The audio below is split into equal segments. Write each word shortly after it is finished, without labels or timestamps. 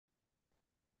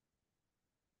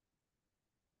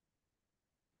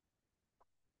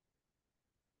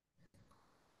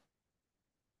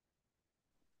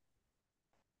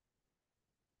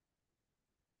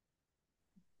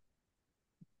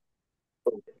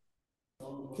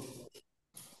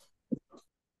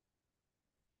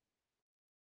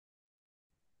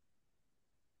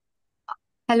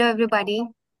Hello, everybody.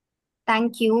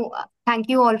 Thank you. Thank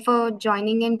you all for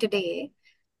joining in today.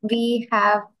 We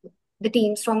have the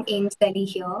teams from AIIMS Delhi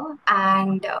here,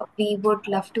 and we would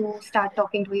love to start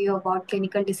talking to you about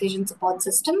clinical decision support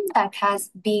system that has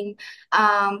been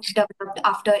developed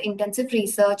after intensive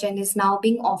research and is now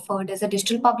being offered as a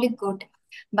digital public good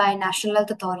by National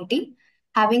Health Authority.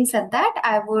 Having said that,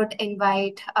 I would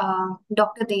invite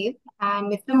Dr. Dev and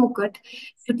Mr. Mukut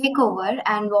to take over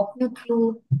and walk you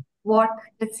through what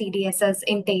the CDSS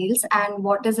entails and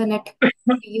what is in it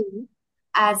for you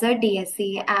as a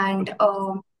DSC and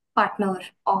a partner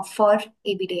for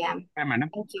ABDM. Hi,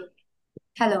 madam. Thank you.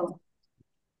 Hello.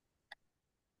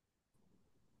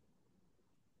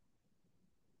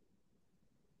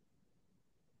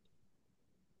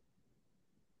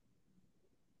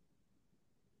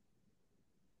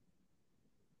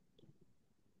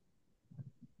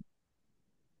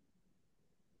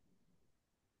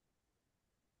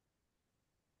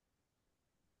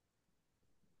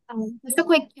 Just a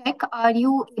quick check. Are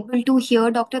you able to hear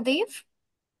Dr. Dev?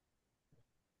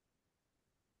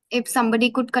 If somebody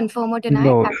could confirm or deny.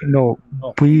 No, no,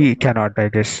 we cannot, I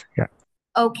guess. Yeah.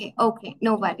 Okay, okay.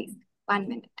 No worries. 1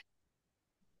 minute.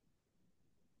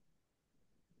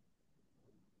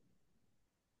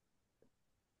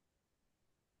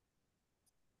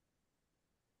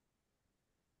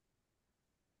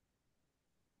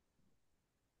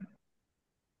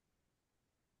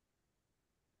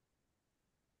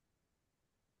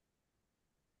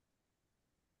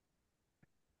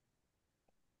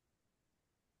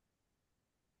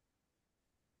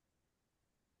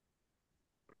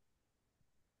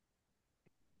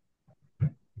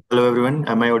 Hello, everyone.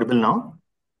 Am I audible now?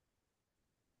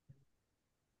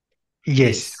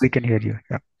 Yes, we can hear you.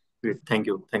 Yeah. Great. Thank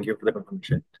you. Thank you for the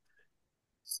confirmation.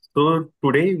 So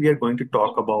today we are going to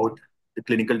talk about the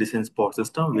clinical decision support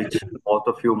system, which most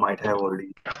of you might have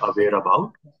already aware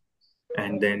about.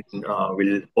 And then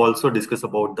we'll also discuss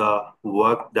about the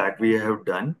work that we have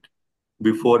done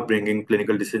before bringing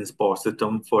clinical decision support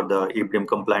system for the ABDM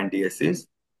compliant DSCs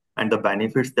and the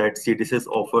benefits that CDSS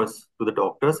offers to the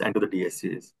doctors and to the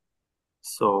DSCs.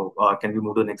 So can we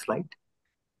move to the next slide?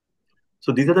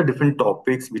 So these are the different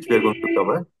topics which we are going to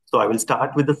cover. So I will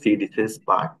start with the CDSS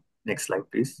part. Next slide,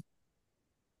 please.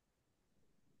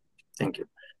 Thank you.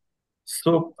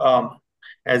 So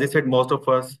as I said, most of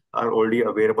us are already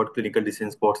aware about clinical decision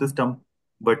support system,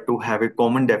 but to have a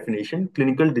common definition,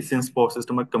 clinical decision support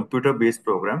system, a computer-based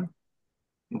program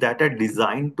that are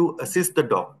designed to assist the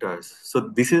doctors. So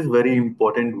this is very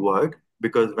important word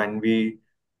because when we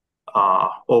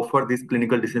offer this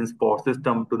clinical decision support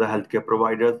system to the healthcare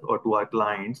providers or to our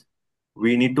clients,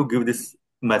 we need to give this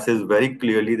message very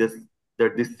clearly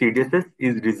that this CDSS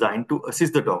is designed to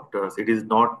assist the doctors. It is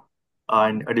not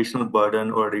an additional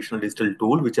burden or additional digital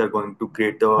tool which are going to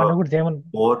create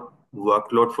more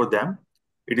workload for them.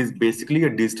 It is basically a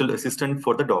digital assistant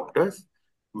for the doctors,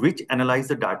 which analyze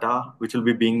the data which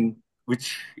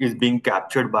is being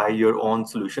captured by your own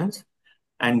solutions,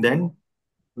 and then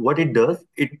what it does,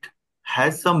 it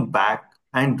has some back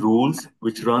and rules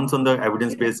which runs on the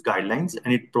evidence-based guidelines,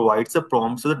 and it provides the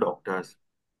prompts to the doctors.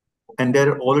 And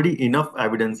there are already enough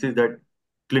evidences that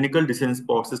clinical decision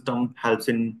support system helps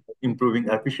in improving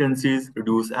efficiencies,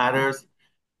 reduce errors,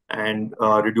 and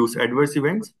reduce adverse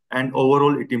events, and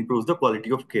overall it improves the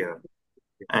quality of care.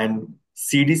 And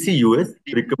CDC US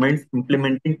recommends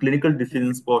implementing clinical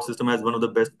decision support system as one of the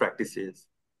best practices.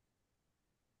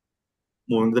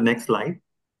 Moving to the next slide.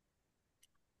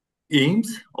 AIIMS,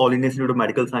 All India Institute of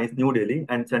Medical Science, New Delhi,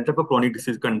 and Center for Chronic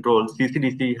Disease Control,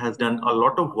 CCDC, has done a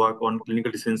lot of work on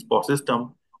clinical decision support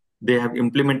system. They have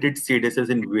implemented CDSS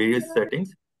in various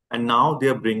settings, and now they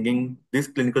are bringing this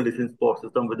clinical decision support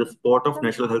system with the support of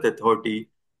National Health Authority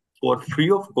for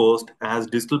free of cost as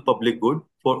digital public good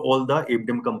for all the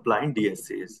ABDM compliant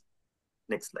DSCs.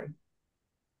 Next slide.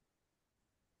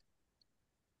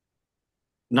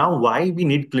 Now, why we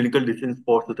need clinical decision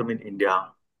support system in India?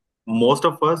 Most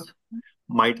of us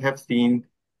might have seen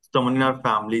someone in our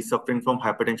family suffering from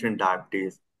hypertension and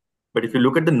diabetes. But if you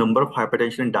look at the number of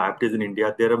hypertension and diabetes in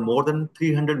India, there are more than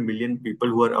 300 million people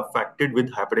who are affected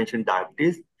with hypertension and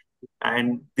diabetes.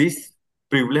 And this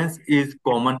prevalence is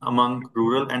common among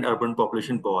rural and urban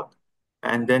population both.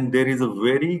 And then there is a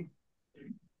very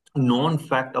known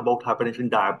fact about hypertension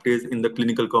and diabetes in the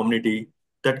clinical community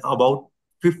that about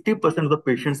 50% of the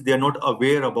patients, they are not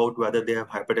aware about whether they have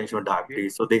hypertension or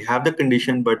diabetes. So they have the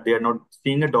condition, but they are not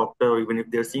seeing a doctor, or even if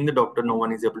they're seeing the doctor, no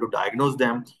one is able to diagnose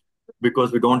them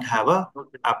because we don't have a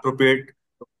appropriate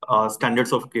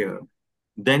standards of care.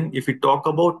 Then if we talk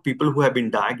about people who have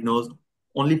been diagnosed,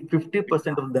 only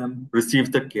 50% of them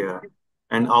receive the care.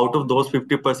 And out of those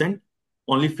 50%,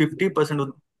 only 50%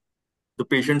 of the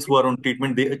patients who are on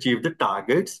treatment, they achieve the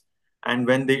targets. And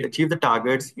when they achieve the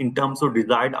targets in terms of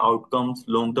desired outcomes,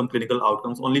 long-term clinical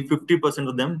outcomes, only 50%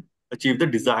 of them achieve the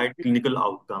desired clinical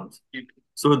outcomes.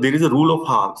 So there is a rule of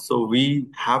half. So we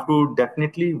have to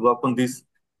definitely work on these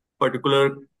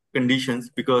particular conditions,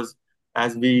 because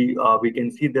as we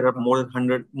can see, there are more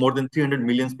than 300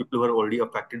 million people who are already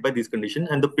affected by this condition,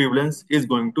 and the prevalence is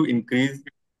going to increase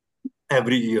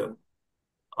every year.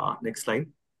 Next slide.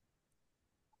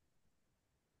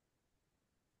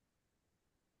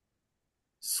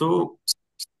 So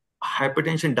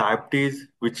hypertension, diabetes,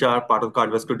 which are part of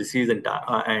cardiovascular disease and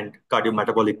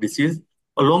cardiometabolic disease,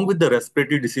 along with the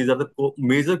respiratory disease, are the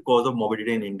major cause of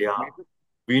morbidity in India.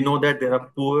 We know that there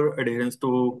are poor adherence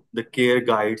to the care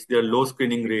guides, there are low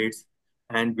screening rates,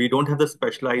 and we don't have the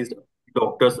specialized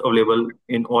doctors available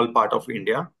in all part of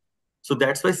India. So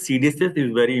that's why CDSS is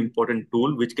a very important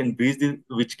tool which can bridge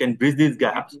these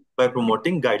gaps by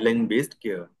promoting guideline-based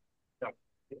care.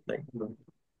 Like,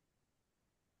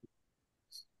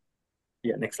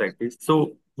 yeah, next slide, please.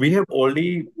 So we have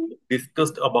already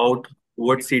discussed about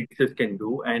what CDSS can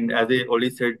do, and as I already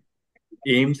said,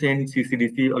 AIIMS and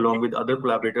CCDC, along with other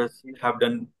collaborators, have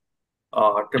done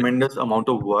a tremendous amount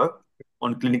of work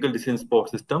on clinical decision support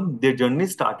system. Their journey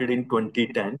started in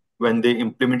 2010 when they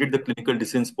implemented the clinical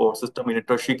decision support system in a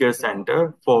tertiary care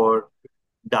center for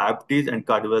diabetes and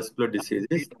cardiovascular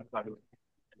diseases.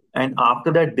 And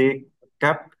after that, they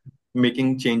kept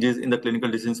making changes in the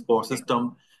clinical decision support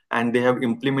system, and they have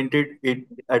implemented it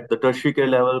at the tertiary care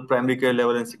level, primary care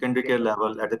level, and secondary care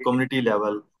level, at the community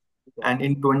level. And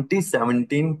in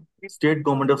 2017, state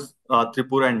government of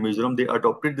Tripura and Mizoram, they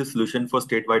adopted the solution for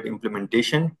statewide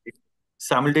implementation.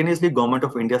 Simultaneously, Government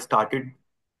of India started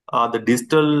the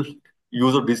digital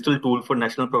use of digital tool for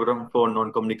national program for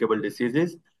non-communicable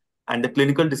diseases, and the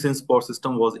clinical decision support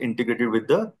system was integrated with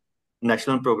the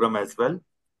national program as well.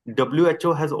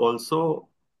 WHO has also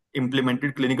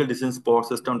implemented clinical decision support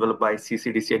system developed by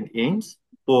CCDC and AIIMS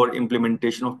for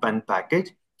implementation of PAN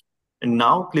package. And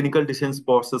now clinical decision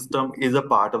support system is a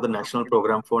part of the national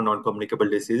program for non-communicable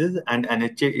diseases, and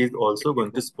NHA is also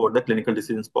going to support the clinical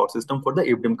decision support system for the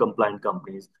ABDM compliant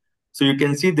companies. So you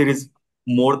can see there is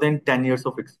more than 10 years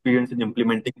of experience in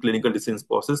implementing clinical decision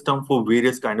support system for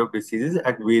various kind of diseases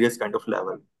at various kind of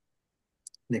level.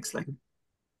 Next slide.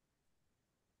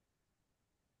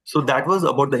 So that was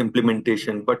about the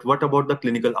implementation, but what about the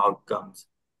clinical outcomes?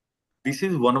 This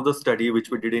is one of the study which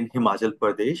we did in Himachal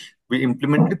Pradesh. We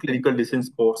implemented clinical decision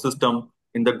support system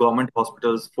in the government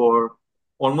hospitals for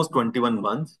almost 21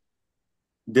 months.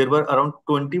 There were around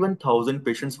 21,000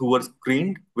 patients who were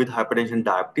screened with hypertension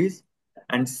diabetes,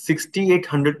 and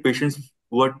 6,800 patients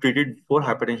were treated for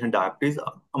hypertension diabetes.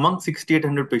 Among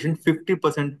 6,800 patients,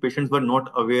 50% patients were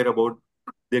not aware about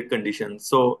their condition.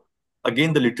 So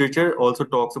again, the literature also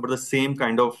talks about the same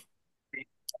kind of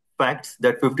facts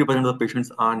that 50% of the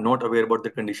patients are not aware about the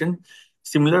condition.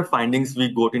 Similar findings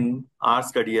we got in our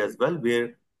study as well,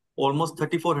 where almost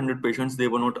 3,400 patients, they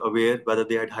were not aware whether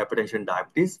they had hypertension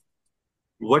diabetes.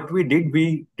 What we did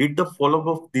the follow-up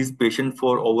of these patients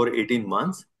for over 18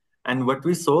 months. And what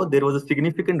we saw, there was a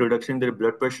significant reduction in their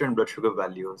blood pressure and blood sugar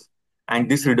values. And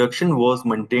this reduction was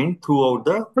maintained throughout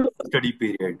the study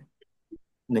period.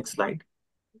 Next slide.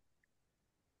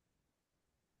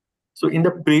 So in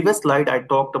the previous slide, I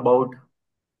talked about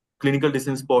clinical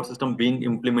decision support system being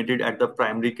implemented at the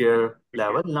primary care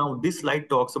level. Now, this slide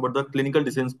talks about the clinical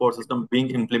decision support system being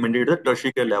implemented at the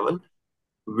tertiary care level,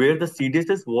 where the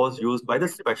CDSS was used by the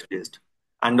specialist,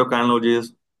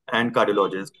 endocrinologist, and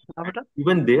cardiologist.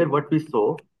 Even there, what we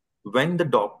saw, when the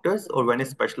doctors or when a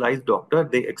specialized doctor,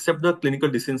 they accept the clinical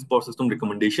decision support system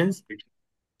recommendations,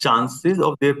 chances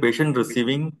of their patient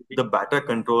receiving the better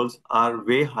controls are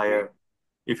way higher.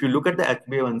 If you look at the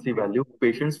HbA1c value,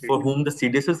 patients for whom the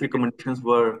CDSS recommendations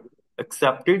were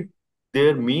accepted,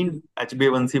 their mean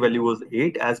HbA1c value was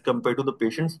 8 as compared to the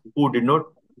patients who did not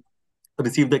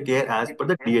receive the care as per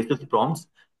the DSS prompts.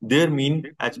 Their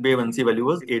mean HbA1c value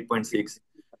was 8.6.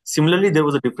 Similarly, there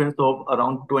was a difference of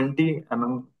around 20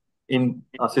 mm in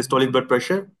systolic blood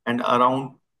pressure and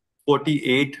around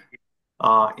 48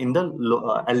 in the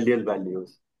LDL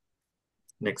values.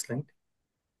 Next slide.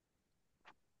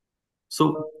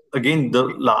 So again, the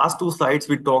last two slides,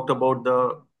 we talked about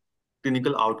the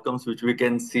clinical outcomes, which we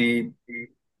can see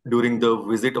during the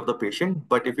visit of the patient.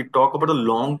 But if we talk about the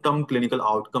long-term clinical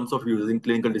outcomes of using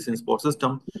clinical decision support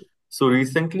system, so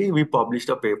recently we published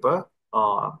a paper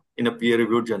in a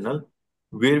peer-reviewed journal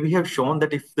where we have shown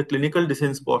that if the clinical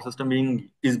decision support system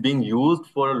is being used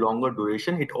for a longer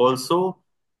duration, it also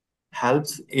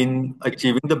helps in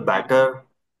achieving the better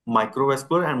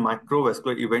microvascular and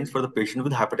microvascular events for the patient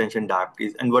with hypertension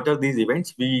diabetes. And what are these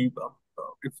events?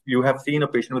 If you have seen a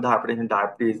patient with hypertension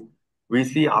diabetes, we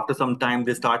see after some time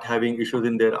they start having issues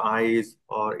in their eyes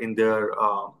or in their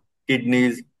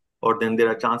kidneys, or then there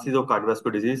are chances of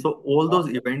cardiovascular disease. So all those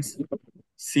events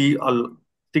see a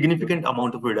significant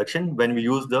amount of reduction when we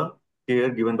use the care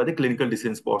given by the clinical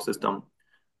decision support system.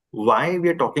 Why we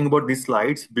are talking about these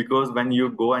slides? Because when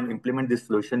you go and implement this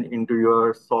solution into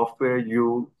your software,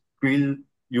 you feel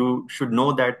you should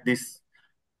know that this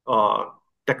uh,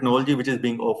 technology which is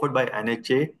being offered by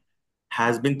NHA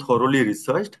has been thoroughly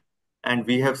researched, and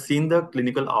we have seen the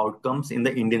clinical outcomes in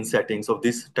the Indian settings of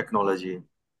this technology.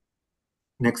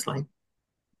 Next slide.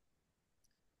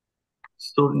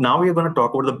 So now we are going to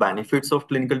talk about the benefits of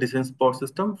clinical decision support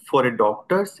system for a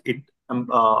doctors.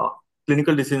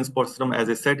 Clinical decision support system, as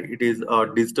I said, it is a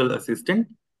digital assistant.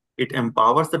 It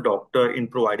empowers the doctor in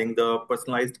providing the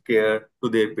personalized care to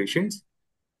their patients.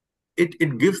 It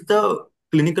gives the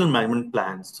clinical management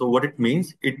plans. So what it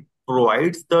means, it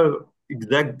provides the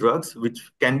exact drugs which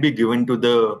can be given to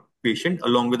the patient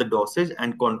along with the dosage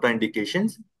and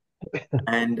contraindications.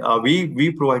 And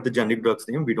we provide the generic drugs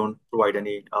name. We don't provide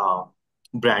any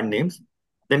brand names.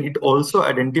 Then it also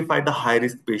identify the high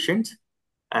risk patients,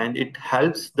 and it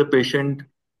helps the patient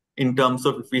in terms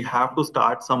of if we have to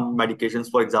start some medications,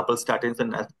 for example, statins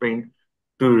and aspirin,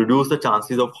 to reduce the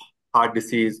chances of heart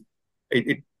disease.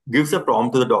 It gives a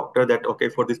prompt to the doctor that okay,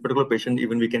 for this particular patient,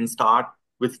 even we can start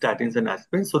with statins and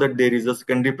aspirin so that there is a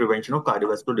secondary prevention of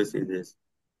cardiovascular diseases.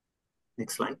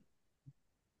 Next slide.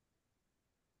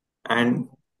 And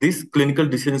this clinical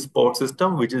decision support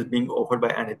system, which is being offered by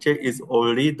NHA, is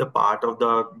already the part of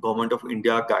the Government of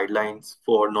India guidelines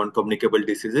for non-communicable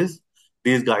diseases.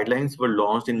 These guidelines were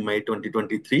launched in May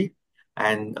 2023,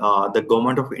 and the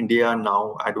Government of India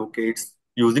now advocates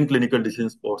using clinical decision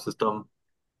support system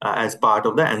as part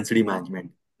of the NCD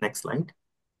management. Next slide.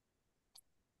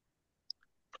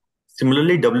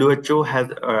 Similarly, WHO has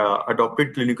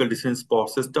adopted clinical decision support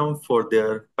system for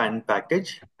their PAN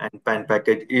package, and PAN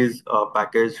package is a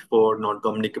package for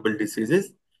non-communicable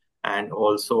diseases, and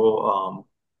also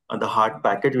the heart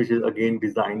package, which is again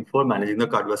designed for managing the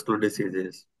cardiovascular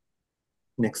diseases.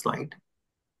 Next slide.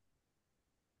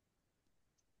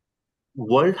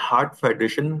 World Heart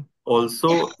Federation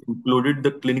also included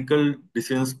the clinical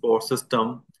decision support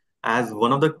system as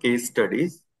one of the case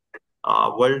studies.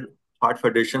 World Heart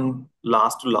Federation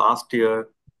last year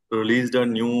released a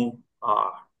new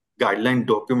guideline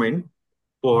document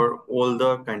for all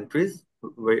the countries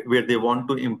where they want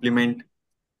to implement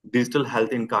digital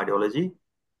health in cardiology.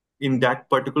 In that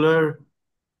particular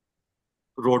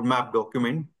roadmap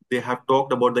document, they have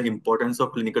talked about the importance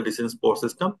of clinical decision support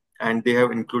system, and they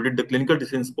have included the clinical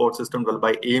decision support system developed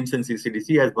by AIIMS and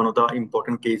CCDC as one of the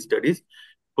important case studies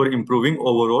for improving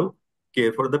overall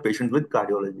care for the patients with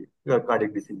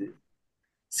cardiac diseases.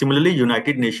 Similarly,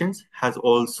 United Nations has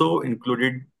also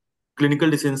included clinical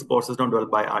decision support system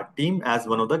developed by our team as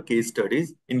one of the case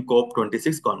studies in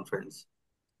COP26 conference.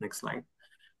 Next slide.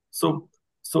 So,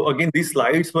 so again, these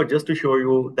slides were just to show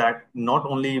you that not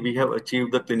only we have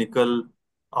achieved the clinical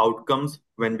outcomes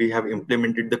when we have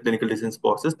implemented the clinical decision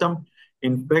support system,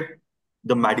 in fact,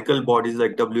 the medical bodies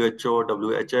like WHO,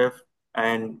 WHF,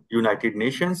 and United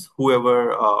Nations,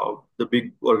 whoever the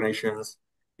big organizations,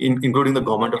 including the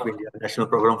Government of India, National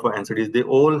Program for NCDs, they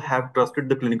all have trusted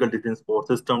the clinical decision support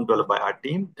system developed by our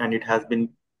team, and it has been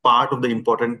part of the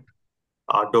important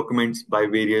documents by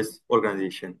various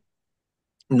organizations.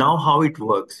 Now, how it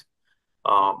works.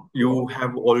 You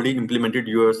have already implemented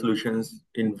your solutions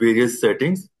in various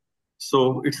settings.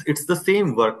 So it's the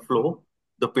same workflow.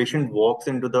 The patient walks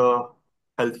into the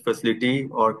health facility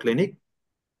or clinic.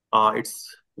 Uh,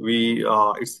 it's we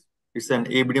it's an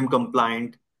ABDM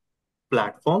compliant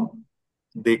platform.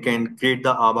 They can create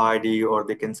the ABA ID or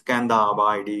they can scan the ABA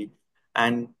ID.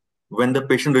 And when the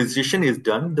patient registration is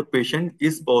done, the patient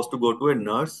is supposed to go to a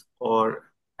nurse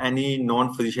or any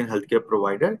non-physician healthcare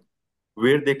provider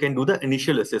where they can do the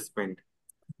initial assessment.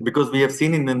 Because we have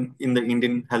seen in the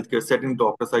Indian healthcare setting,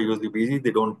 doctors are usually busy.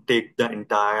 They don't take the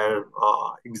entire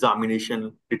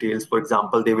examination details. For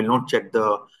example, they will not check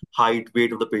the height,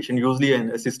 weight of the patient. Usually,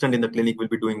 an assistant in the clinic will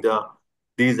be doing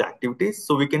these activities.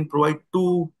 So we can provide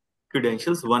two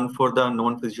credentials: one for the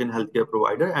non-physician healthcare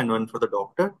provider and one for the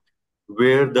doctor,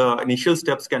 where the initial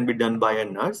steps can be done by a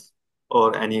nurse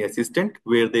or any assistant,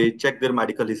 where they check their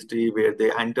medical history, where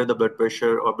they enter the blood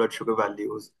pressure or blood sugar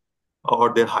values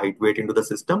or their height weight into the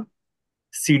system.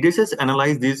 CDSS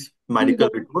analyze these medical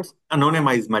records,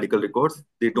 anonymized medical records.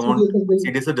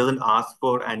 CDSS doesn't ask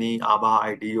for any ABA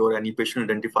ID or any patient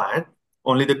identifier.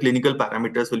 Only the clinical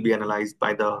parameters will be analyzed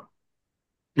by the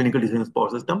clinical decision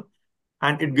support system,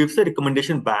 and it gives a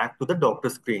recommendation back to the doctor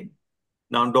screen.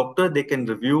 Now, doctor, they can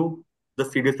review the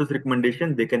CDSS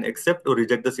recommendation. They can accept or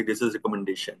reject the CDSS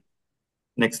recommendation.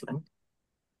 Next slide.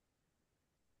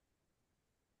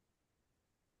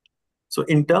 So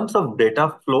in terms of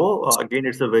data flow, again,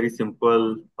 it's a very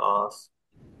simple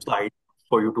slide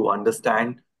for you to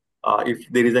understand. If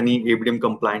there is any ABDM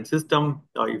compliant system,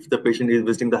 if the patient is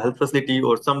visiting the health facility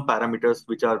or some parameters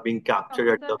which are being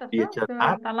captured at the PHR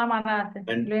app,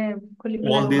 and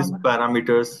all these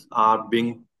parameters are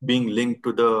being linked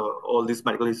to the all these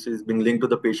medical histories being linked to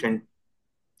the patient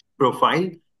profile,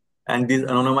 and these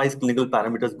anonymized clinical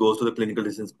parameters goes to the clinical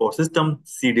decision support system.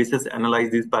 CDSS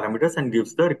analyze these parameters and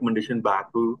gives the recommendation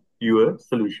back to your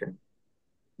solution.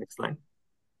 Next slide.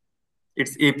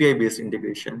 It's API based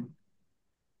integration,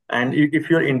 and if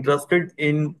you're interested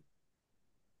in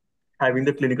having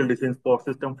the clinical decision support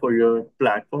system for your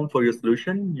platform, for your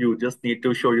solution, you just need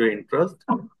to show your interest.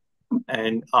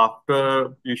 And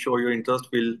after you show your interest,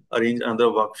 we'll arrange another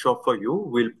workshop for you.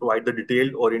 We'll provide the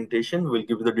detailed orientation. We'll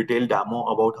give you the detailed demo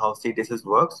about how CDSS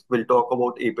works. We'll talk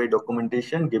about API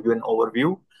documentation, give you an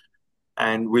overview,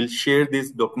 and we'll share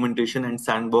this documentation and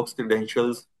sandbox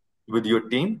credentials with your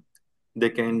team. They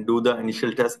can do the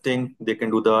initial testing, they can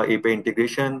do the API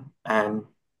integration, and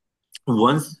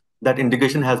once that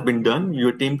integration has been done,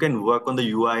 your team can work on the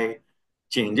UI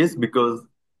changes, because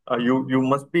you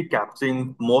must be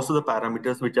capturing most of the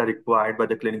parameters which are required by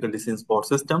the clinical decision support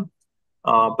system.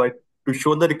 But to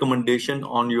show the recommendation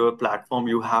on your platform,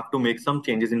 you have to make some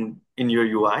changes in your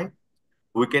UI.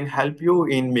 We can help you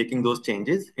in making those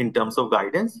changes in terms of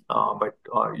guidance, but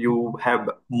you have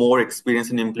more experience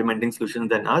in implementing solutions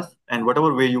than us. And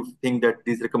whatever way you think that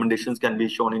these recommendations can be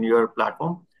shown in your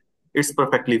platform, it's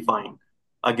perfectly fine.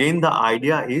 Again, the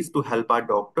idea is to help our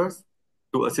doctors,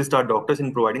 to assist our doctors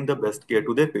in providing the best care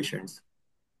to their patients.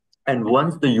 And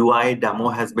once the UI demo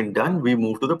has been done, we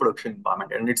move to the production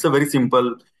environment. And it's a very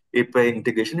simple API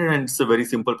integration, and it's a very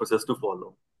simple process to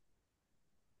follow.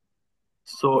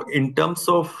 So in terms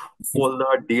of all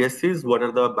the DSCs, what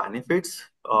are the benefits?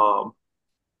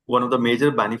 One of the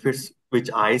major benefits which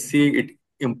I see, it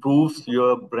improves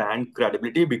your brand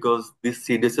credibility, because this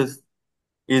CDSS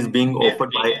is being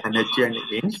offered by NHA and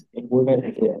AIIMS.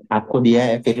 आपको दिया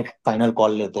है फिर final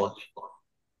call लेते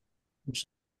हैं.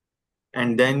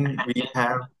 And then we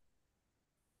have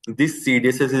this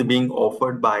CDSS is being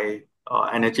offered by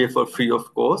NHA for free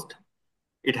of cost.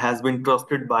 It has been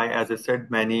trusted by, as I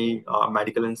said, many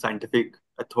medical and scientific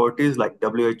authorities like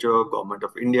WHO, Government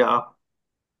of India,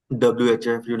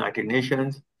 WHF, United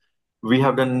Nations. We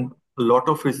have done a lot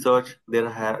of research. There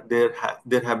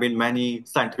have been many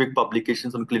scientific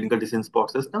publications on clinical decision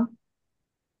support system.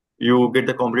 You get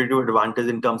the competitive advantage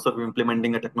in terms of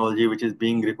implementing a technology which is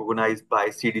being recognized by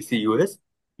CDC US,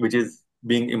 which is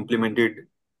being implemented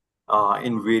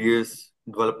in various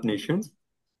developed nations.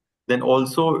 Then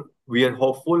also, we are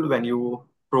hopeful when you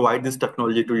provide this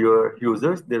technology to your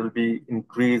users, there will be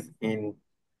increase in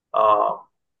uh,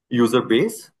 user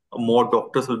base. More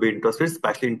doctors will be interested,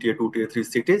 especially in tier 2, tier 3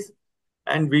 cities.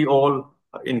 And we all,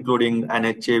 including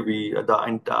NHA,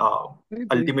 the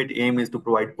ultimate aim is to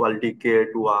provide quality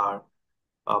care to our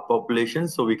population,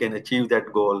 so we can achieve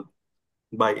that goal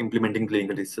by implementing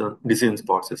clinical decision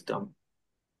support system.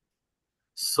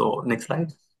 So next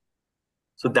slide.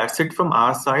 So that's it from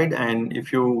our side. And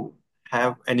if you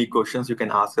have any questions, you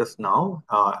can ask us now.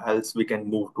 Else we can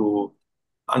move to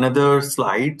another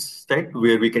slide set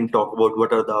where we can talk about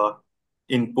what are the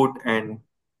input and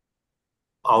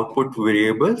output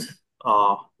variables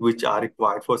which are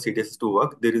required for CDSS to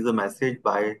work. There is a message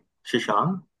by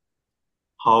Shashank.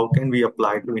 How can we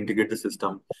apply to integrate the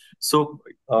system? So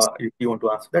if you want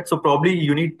to answer that, so probably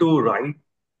you need to write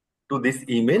to this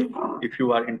email if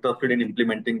you are interested in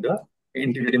integrating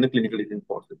the clinical decision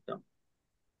support system.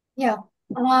 Yeah.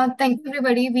 Thank you,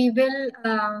 everybody. We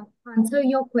will answer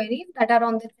your queries that are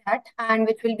on the chat and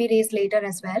which will be raised later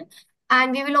as well.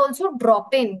 And we will also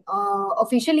drop in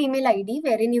official email ID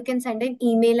wherein you can send an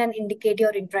email and indicate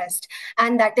your interest.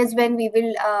 And that is when we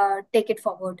will take it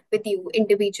forward with you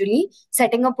individually,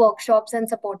 setting up workshops and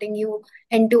supporting you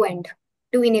end to end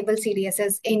to enable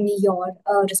CDSS in your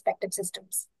respective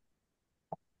systems.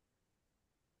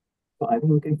 So I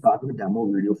think we can start with the demo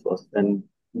video first, then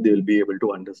they'll be able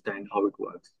to understand how it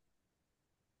works.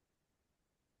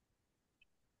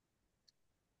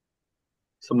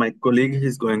 So my colleague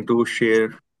is going to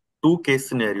share two case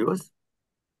scenarios.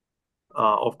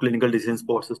 of clinical decision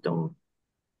support system.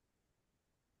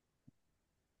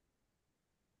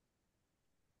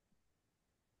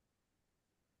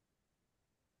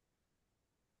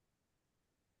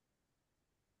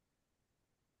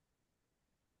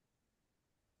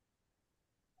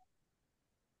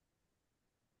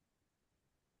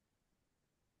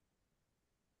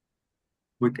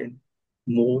 We can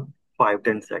move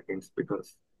 5-10 seconds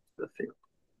because the same.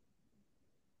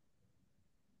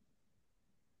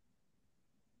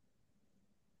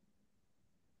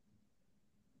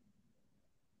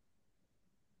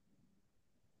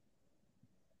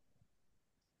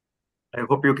 I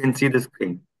hope you can see the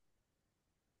screen.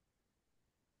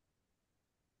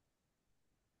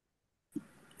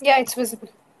 Yeah, it's visible.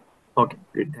 Okay,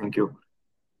 great, thank you.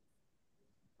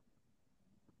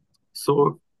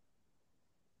 So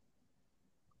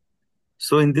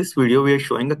in this video, we are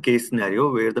showing a case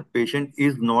scenario where the patient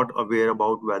is not aware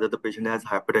about whether the patient has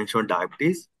hypertension or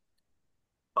diabetes.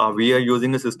 We are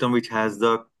using a system which has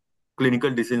the clinical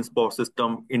decision support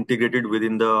system integrated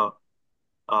within the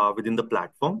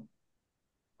platform.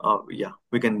 Yeah,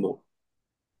 we can move.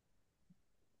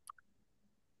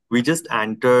 We just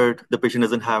entered the patient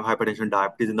doesn't have hypertension and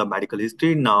diabetes in the medical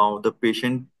history. Now the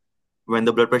patient, when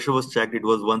the blood pressure was checked, it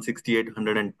was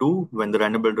 168/102. When the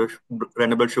random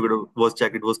blood sugar was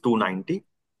checked, it was 290.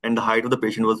 And the height of the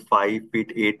patient was 5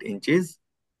 feet 8 inches.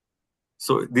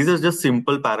 So these are just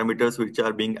simple parameters which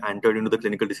are being entered into the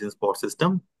clinical decision support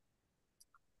system.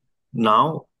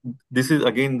 Now, this is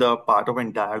again the part of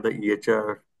entire the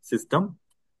EHR system.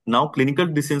 Now, clinical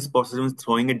decision support system is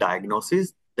throwing a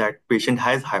diagnosis that patient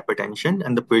has hypertension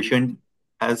and the patient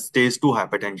has stage 2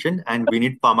 hypertension and we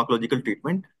need pharmacological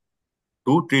treatment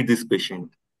to treat this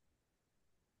patient.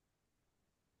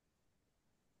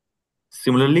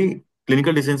 Similarly,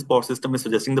 clinical decision support system is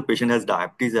suggesting the patient has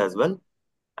diabetes as well.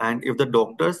 And if the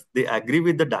doctors, they agree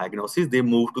with the diagnosis, they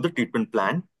move to the treatment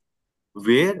plan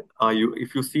where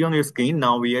if you see on your screen,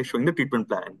 now we are showing the treatment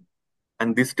plan.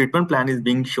 And this treatment plan is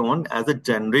being shown as a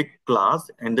generic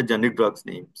class and the generic drug's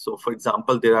name. So for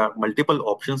example, there are multiple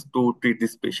options to treat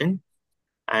this patient.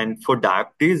 And for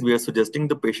diabetes, we are suggesting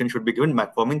the patient should be given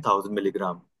metformin 1000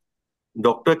 milligram.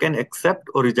 Doctor can accept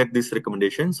or reject this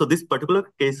recommendation. So this particular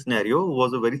case scenario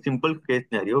was a very simple case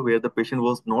scenario where the patient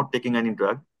was not taking any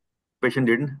drug. Patient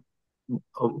didn't.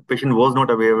 Patient was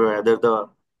not aware whether the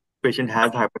patient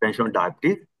has hypertension or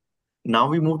diabetes. Now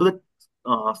we move to the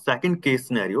second case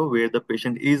scenario where the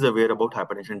patient is aware about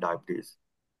hypertension and diabetes.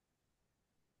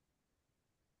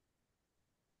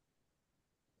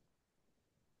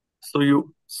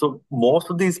 So most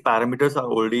of these parameters are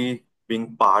already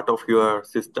being part of your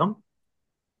system.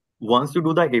 Once you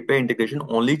do the API integration,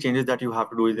 only changes that you have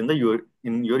to do is in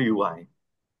your UI.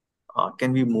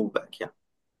 Can we move back? Yeah.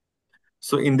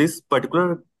 So in this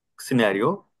particular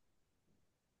scenario,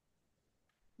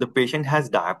 the patient has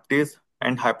diabetes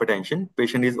and hypertension.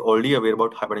 Patient is already aware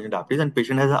about hypertension and diabetes, and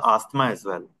patient has asthma as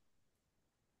well.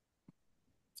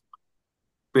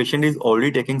 Patient is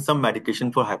already taking some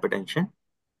medication for hypertension.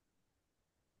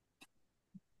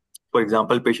 For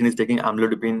example, patient is taking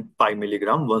amlodipine 5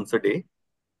 milligram once a day.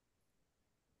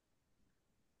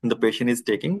 And the patient is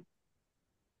taking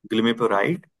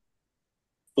glimepiride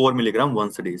 4 milligram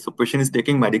once a day. So patient is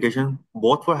taking medication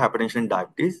both for hypertension and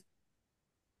diabetes.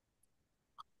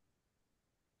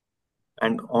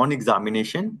 And on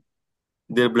examination,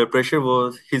 their blood pressure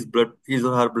was his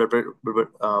or her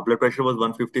blood pressure was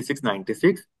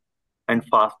 156/96, and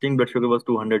fasting blood sugar was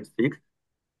 206.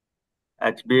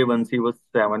 HbA1c was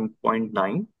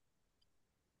 7.9,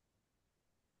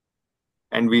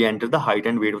 and we enter the height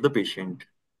and weight of the patient.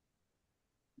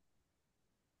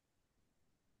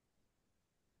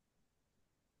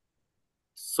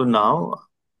 So now,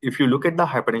 if you look at the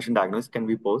hypertension diagnosis, can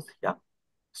we pause? Yeah.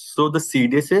 So the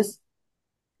CDSS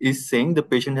is saying the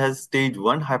patient has stage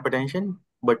 1 hypertension,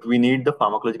 but we need the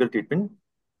pharmacological treatment.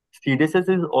 CDSS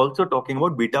is also talking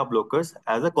about beta blockers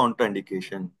as a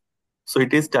contraindication. So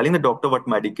it is telling the doctor what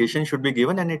medication should be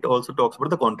given, and it also talks about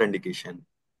the contraindication.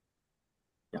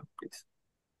 Yeah, please.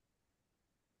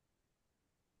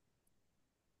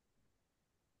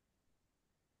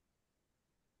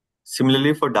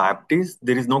 Similarly, for diabetes,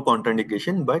 there is no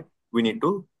contraindication, but we need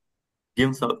to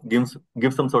give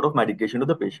some sort of medication to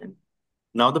the patient.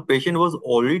 Now the patient was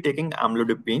already taking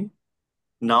amlodipine.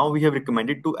 Now we have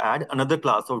recommended to add another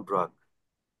class of drug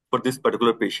for this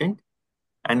particular patient.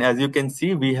 And as you can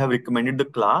see, we have recommended the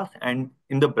class, and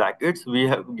in the brackets, we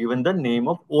have given the name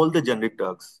of all the generic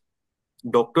drugs.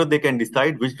 Doctor, they can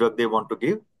decide which drug they want to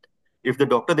give. If the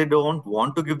doctor, they don't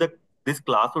want to give the this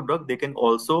class of drug, they can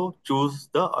also choose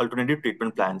the alternative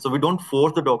treatment plan. So we don't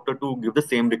force the doctor to give the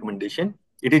same recommendation.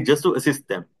 It is just to assist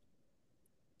them.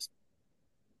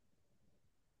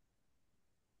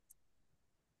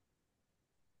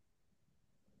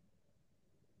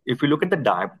 If you look at the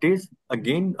diabetes,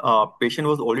 again, patient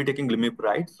was already taking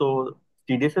glimepiride. So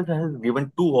CDSS has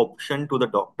given two options to the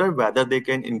doctor, whether they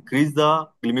can increase the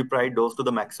glimepiride dose to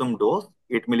the maximum dose,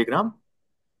 8 milligram,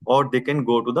 or they can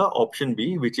go to the option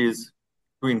B, which is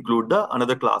to include the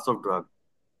another class of drug.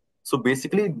 So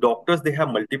basically, doctors, they have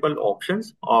multiple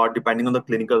options depending on the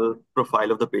clinical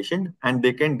profile of the patient, and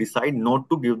they can decide not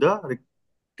to give the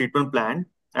treatment plan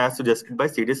as suggested by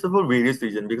CDSS for various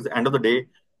reasons. Because at the end of the day,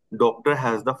 doctor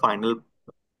has the final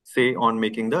say on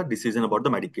making the decision about the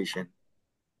medication.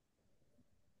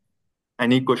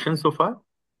 Any questions so far?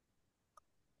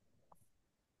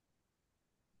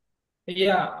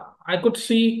 Yeah, I could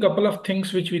see a couple of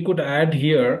things which we could add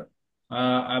here.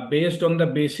 Based on the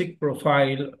basic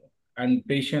profile and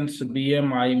patient's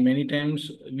BMI, many times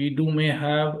we do may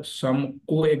have some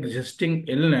coexisting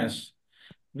illness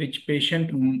which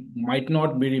patient might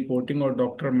not be reporting or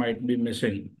doctor might be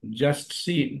missing. Just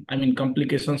see, I mean,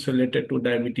 complications related to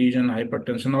diabetes and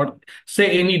hypertension, or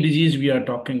say any disease we are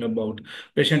talking about.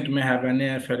 Patient may have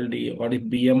NAFLD, or if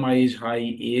BMI is high,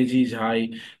 age is high,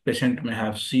 patient may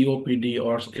have COPD,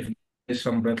 or if there is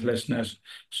some breathlessness.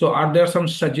 So are there some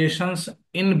suggestions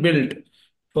inbuilt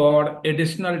for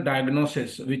additional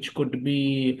diagnosis, which could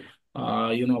be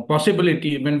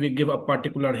possibility when we give a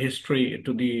particular history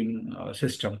to the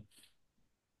system?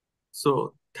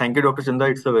 So thank you, Dr. Chanda.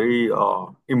 It's a very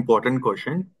important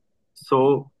question.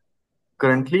 So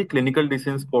currently, clinical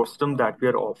decision support system that we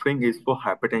are offering is for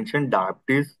hypertension,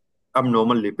 diabetes,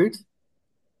 abnormal lipids,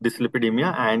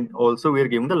 dyslipidemia, and also we are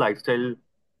giving the lifestyle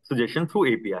suggestion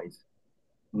through APIs.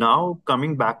 Now,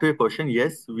 coming back to your question,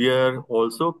 yes, we are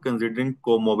also considering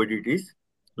comorbidities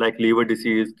like liver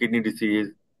disease, kidney disease,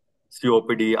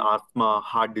 COPD, asthma,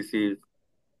 heart disease,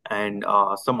 and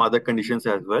some other conditions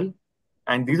as well.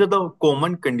 And these are the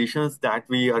common conditions that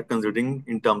we are considering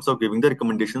in terms of giving the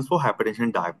recommendations for hypertension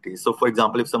and diabetes. So, for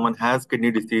example, if someone has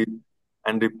kidney disease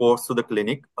and reports to the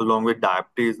clinic along with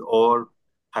diabetes or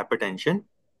hypertension,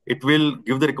 it will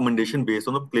give the recommendation based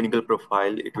on the clinical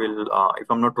profile. It will, if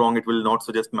I'm not wrong, it will not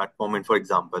suggest metformin, for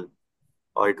example,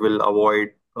 or it will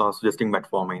avoid suggesting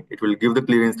metformin. It will give the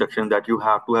clear instruction that you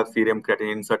have to have serum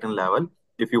creatinine in certain level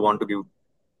if you want to give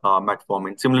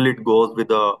metformin. Similarly, it goes with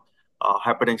the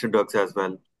hypertension drugs as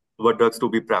well. What drugs to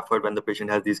be preferred when the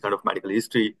patient has this kind of medical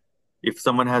history? If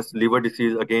someone has liver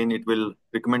disease, again, it will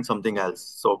recommend something else.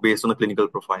 So based on the clinical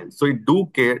profile. So it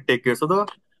do take care of the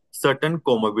certain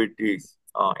comorbidities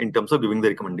in terms of giving the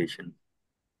recommendation.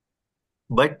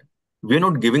 But we're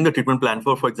not giving the treatment plan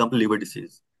for example, liver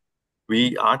disease.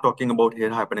 We are talking about here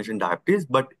hypertension, diabetes,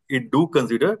 but it do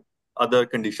consider other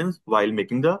conditions while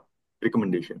making the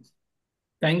recommendations.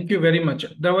 Thank you very much.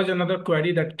 There was another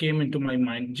query that came into my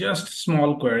mind, just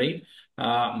small query.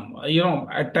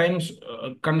 At times,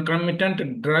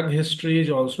 concomitant drug history is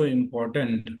also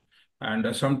important,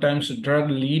 and sometimes drug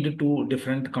lead to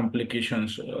different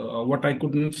complications. What I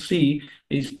couldn't see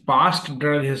is past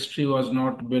drug history was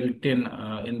not built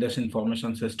in this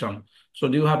information system. So,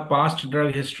 do you have past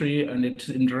drug history and its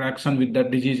interaction with the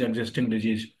disease, existing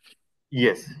disease?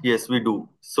 Yes, we do.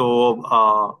 So,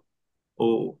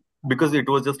 oh, because it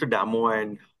was just a demo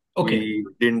and Okay, we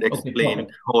didn't okay, explain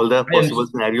perfect. all the I possible understand.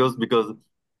 scenarios because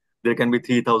there can be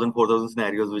 3,000, 4,000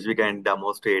 scenarios which we can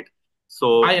demonstrate.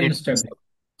 So I it understand.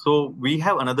 so we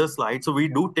have another slide. So we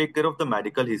do take care of the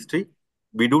medical history.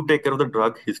 We do take care of the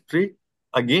drug history.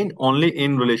 Again, only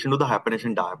in relation to the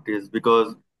hypertension diabetes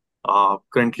because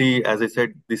currently, as I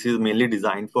said, this is mainly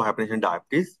designed for hypertension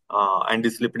diabetes and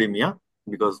dyslipidemia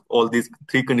because all these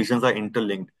three conditions are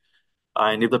interlinked.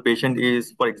 And if the patient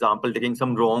is, for example, taking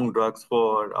some wrong drugs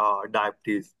for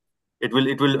diabetes, it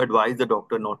will advise the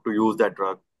doctor not to use that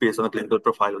drug based on the clinical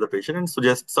profile of the patient and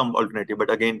suggest some alternative. But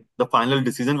again, the final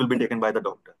decision will be taken by the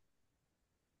doctor.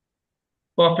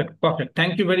 Perfect, perfect.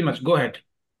 Thank you very much. Go ahead.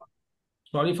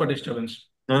 Sorry for disturbance.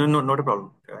 No, not a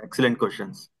problem. Excellent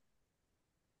questions.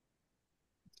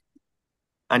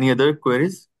 Any other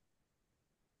queries?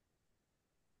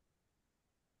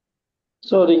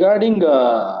 So regarding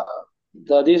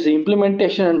this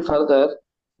implementation and further,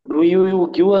 do you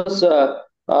give us a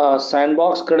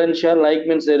sandbox credential? Like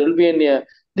means there will be any.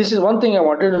 This is one thing I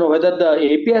wanted to know whether the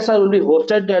APIs will be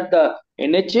hosted at the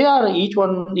NHA or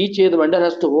each the vendor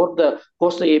has to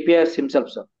host the APIs himself,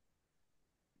 sir.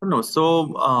 No.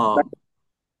 So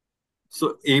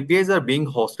APIs are being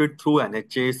hosted through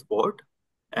NHA Sport,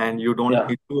 and you don't Yeah.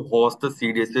 need to host the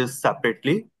CDSS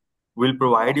separately. We'll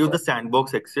provide you the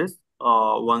sandbox access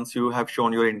once you have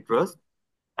shown your interest,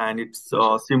 and it's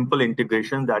simple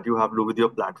integration that you have to do with your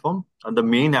platform. And the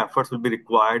main efforts will be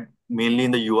required mainly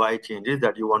in the UI changes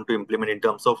that you want to implement in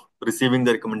terms of receiving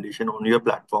the recommendation on your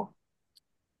platform.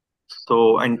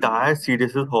 So entire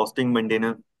CDSS hosting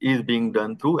maintenance is being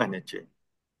done through NHA.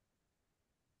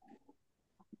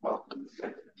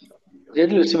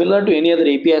 Really similar to any other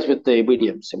APIs with the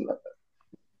ABDM, similar.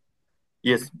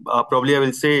 Yes, probably I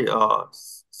will say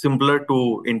simpler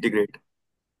to integrate.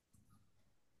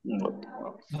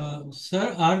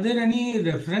 Sir, are there any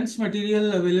reference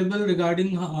material available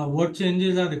regarding what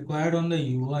changes are required on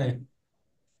the UI?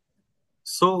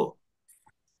 So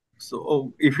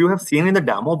if you have seen in the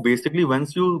demo, basically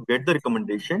once you get the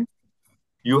recommendation,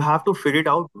 you have to figure it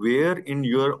out where in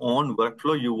your own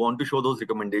workflow you want to show those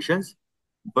recommendations.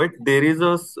 But there is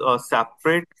a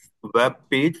separate web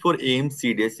page for AIIMS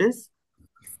CDSS.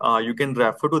 You can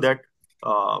refer to that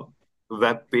uh,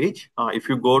 web page. If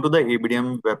you go to the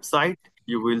ABDM website,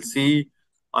 you will see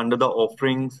under the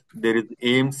offerings, there is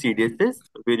AIIMS CDSS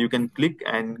where you can click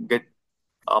and get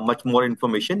much more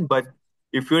information. But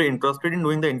if you're interested in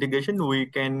doing the integration, we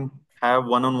can have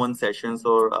one-on-one sessions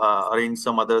or arrange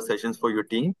some other sessions for your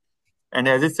team. And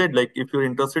as I said, like if you're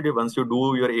interested, once you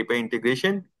do your API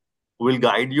integration, we'll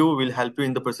guide you, we'll help you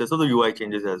in the process of the UI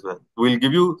changes as well. We'll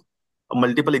give you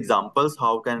multiple examples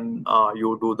how can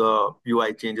you do the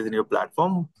UI changes in your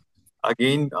platform.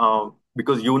 Again,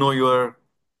 because you know your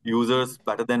users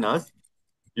better than us,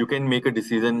 you can make a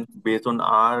decision based on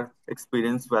our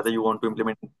experience whether you want to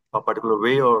implement a particular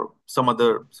way or some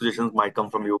other suggestions might come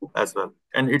from you as well.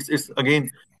 And it's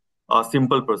again a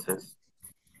simple process.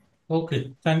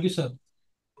 Okay, thank you, sir.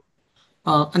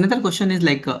 Another question is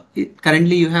like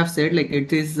currently you have said like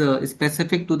it is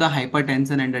specific to the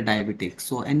hypertension and the diabetic.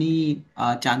 So any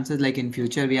chances like in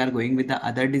future we are going with the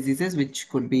other diseases which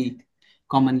could be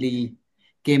commonly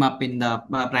came up in the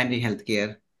primary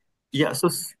healthcare? Yeah, so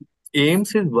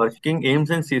AIMS is working, AIMS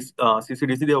and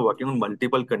CCDC, they are working on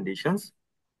multiple conditions,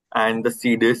 and the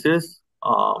CDSS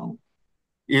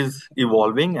is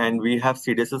evolving, and we have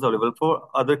CDSS available for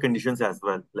other conditions as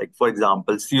well. Like, for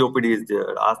example, COPD is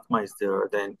there, asthma is there,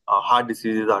 then heart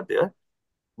diseases are there.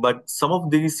 But some of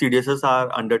these CDSS are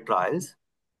under trials,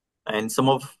 and some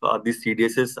of these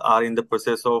CDSS are in the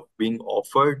process of being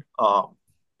offered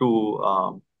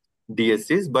to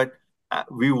DSCs. But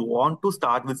we want to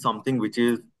start with something which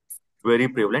is very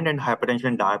prevalent, and hypertension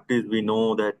and diabetes. We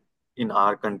know that in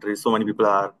our country, so many people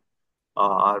are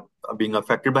being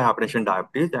affected by hypertension and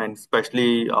diabetes, and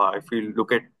especially if you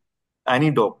look at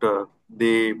any doctor,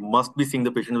 they must be seeing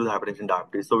the patient with hypertension and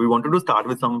diabetes. So we wanted to start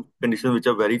with some conditions which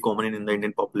are very common in the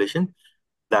Indian population.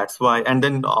 That's why, and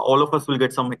then all of us will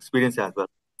get some experience as well.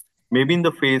 Maybe in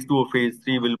the phase 2 or phase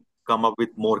 3, we'll come up with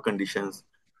more conditions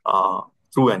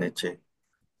through NHA.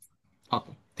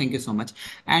 Okay, thank you so much.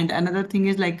 And another thing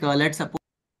is like let's suppose.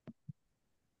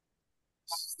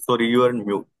 Sorry, you are on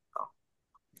mute.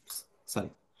 Sorry.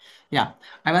 Yeah,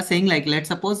 I was saying like let's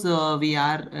suppose we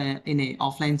are in a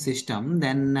offline system,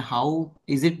 then how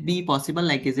is it be possible?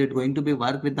 Like is it going to be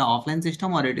work with the offline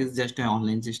system or it is just an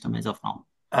online system as of now?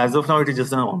 As of now, it is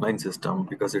just an online system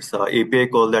because it's a API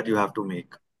call that you have to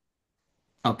make.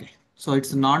 Okay, so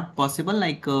it's not possible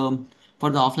like for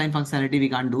the offline functionality we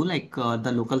can't do like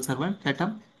the local server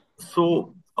setup.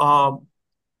 So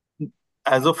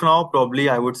as of now, probably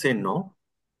I would say no.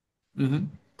 Mm-hmm.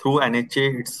 Through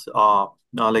NHA, it's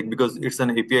like because it's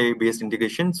an API based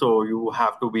integration, so you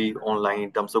have to be online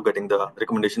in terms of getting the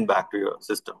recommendation back to your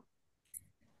system.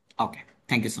 Okay,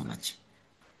 thank you so much.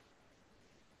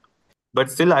 But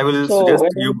still, I will So suggest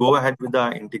when you go ahead with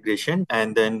the integration,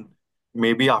 and then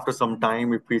maybe after some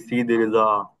time, if we see there is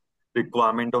a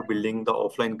requirement of building the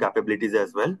offline capabilities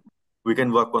as well, we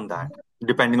can work on that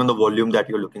depending on the volume that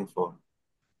you're looking for.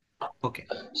 Okay.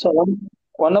 So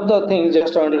one of the things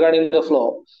just regarding the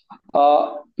flow,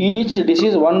 each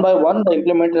disease one by one, the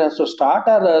implementer has to start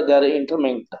or they are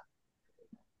interlinked.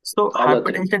 So All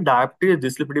the things. hypertension,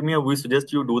 diabetes, dyslipidemia, we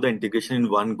suggest you do the integration in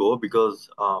one go because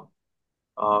uh,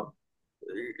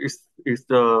 it's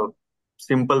a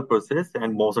simple process,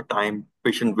 and most of the time,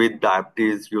 patient with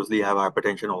diabetes usually have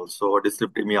hypertension also or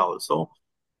dyslipidemia also.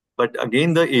 But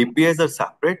again, the APIs are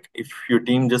separate. If your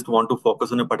team just want to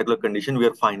focus on a particular condition, we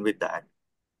are fine with that.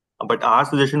 But our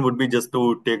suggestion would be just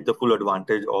to take the full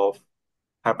advantage of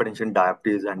hypertension,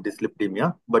 diabetes, and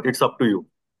dyslipidemia. But it's up to you.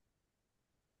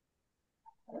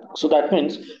 So that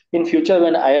means in future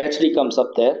when IHD comes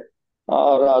up there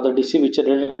or the DC which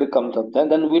related comes up there,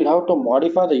 then we'll have to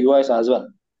modify the UIs as well.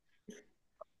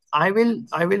 I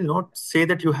will not say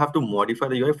that you have to modify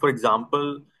the UI. For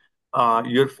example,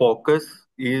 your focus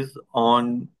is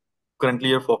on currently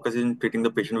your focus is in treating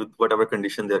the patient with whatever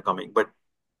condition they're coming, but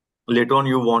later on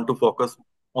you want to focus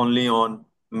only on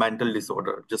mental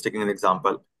disorder, just taking an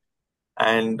example.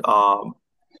 And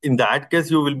in that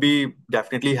case, you will be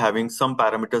definitely having some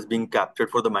parameters being captured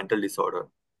for the mental disorder.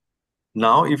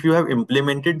 Now, if you have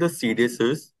implemented the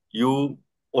CDSS, you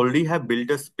already have built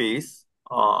a space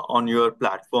on your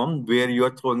platform where you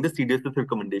are throwing the CDSS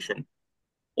recommendation.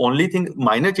 Only thing,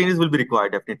 minor changes will be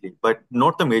required definitely, but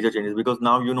not the major changes, because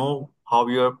now you know how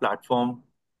your platform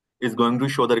is going to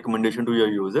show the recommendation to your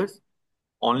users.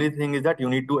 Only thing is that you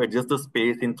need to adjust the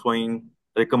space in throwing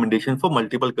recommendations for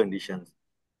multiple conditions.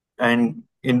 And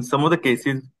in some of the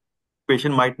cases,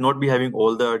 patient might not be having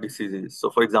all the diseases. So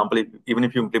for example, even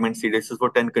if you implement CDSS for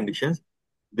 10 conditions,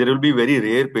 there will be very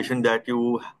rare patient that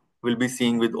you will be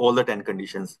seeing with all the 10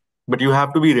 conditions. But you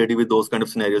have to be ready with those kind of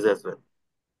scenarios as well.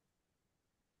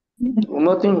 One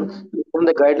more thing, when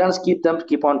the guidelines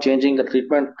keep on changing, the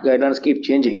treatment guidelines keep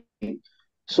changing.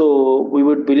 So we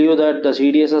would believe that the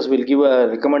CDSS will give a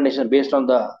recommendation based on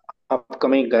the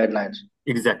upcoming guidelines.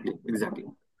 Exactly.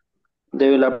 They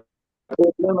will update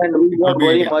them, and we won't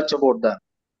worry much about that.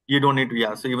 You don't need to,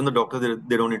 yeah. So even the doctors,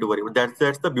 they don't need to worry. But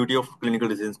that's the beauty of clinical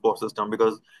decision support system,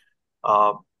 because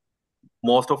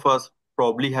most of us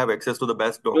probably have access to the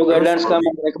best New doctors. guidelines come,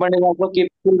 and recommendation also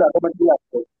keep automatically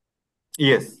updated.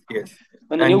 Yes.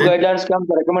 When the new guidelines come,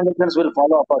 the recommendations will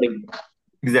follow accordingly.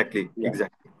 Exactly.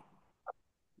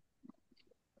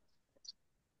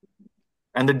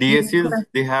 And the DSCs,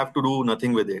 they have to do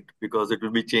nothing with it because it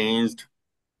will be changed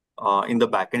in the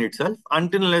backend itself,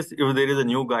 unless if there is a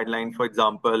new guideline. For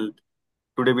example,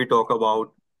 today we talk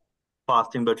about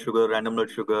fasting blood sugar, random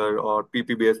blood sugar, or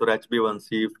PPBS or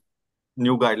HbA1c. If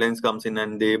new guidelines comes in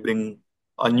and they bring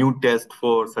a new test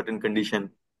for certain condition,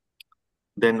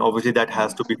 then obviously that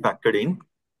has to be factored in.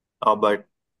 But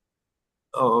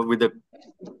with the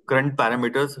current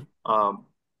parameters,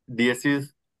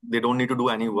 DSCs, they don't need to do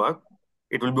any work.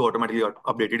 It will be automatically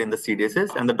updated in the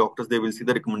CDSS, and the doctors, they will see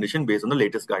the recommendation based on the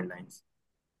latest guidelines.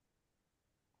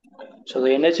 So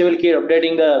the NHA will keep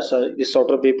updating this sort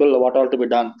of people what all to be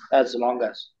done as long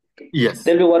as. Yes.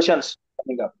 There will be versions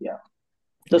coming up. Yeah.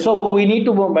 So we need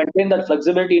to maintain that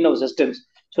flexibility in our systems.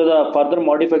 So the further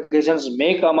modifications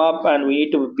may come up, and we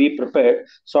need to be prepared.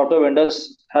 Software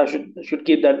vendors should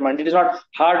keep that in mind. It is not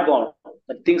hardbound.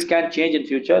 Things can change in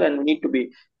future, and we need to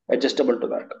be adjustable to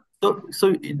that.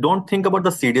 So don't think about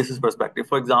the CDSS perspective.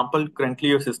 For example, currently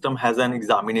your system has an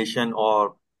examination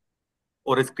or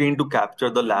a screen to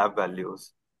capture the lab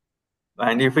values.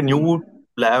 And if a new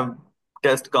lab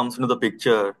test comes into the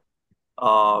picture,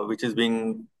 which is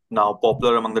being now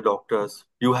popular among the doctors,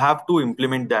 you have to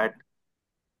implement that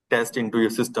test into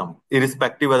your system,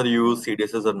 irrespective whether you use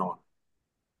CDSS or not.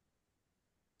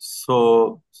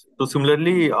 So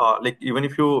similarly, like even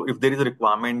if there is a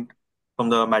requirement from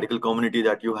the medical community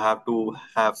that you have to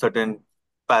have certain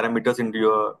parameters into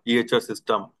your EHR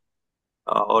system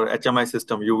or HMI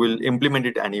system, you will implement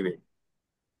it anyway.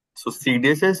 So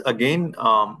CDSS again,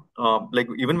 like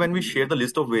even when we share the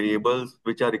list of variables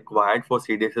which are required for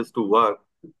CDSS to work,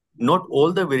 not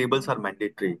all the variables are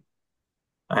mandatory.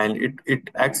 And it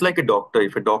acts like a doctor.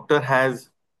 If a doctor has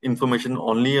information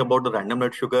only about the random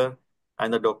blood sugar,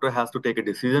 and the doctor has to take a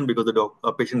decision because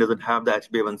a patient doesn't have the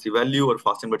HbA1c value or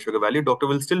fasting blood sugar value, doctor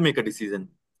will still make a decision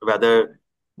whether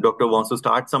doctor wants to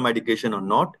start some medication or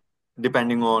not,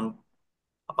 depending on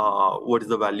what is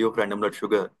the value of random blood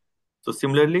sugar. So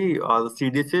similarly, the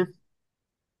CDSS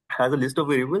has a list of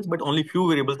variables, but only few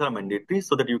variables are mandatory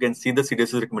so that you can see the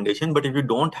CDSS recommendation. But if you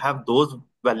don't have those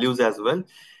values as well,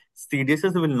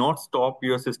 CDSS will not stop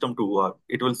your system to work.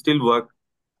 It will still work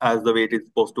as the way it is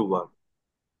supposed to work.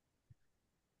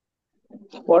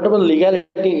 What about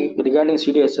legality regarding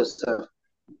CDSS, sir?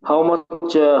 How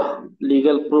much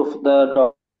legal proof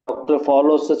the doctor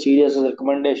follows the CDSS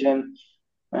recommendation,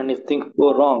 and if things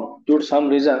go wrong due to some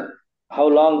reason, how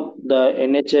long the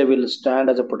NHA will stand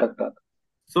as a protector?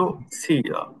 So see,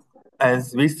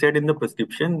 as we said in the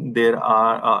prescription, there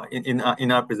are in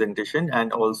our presentation,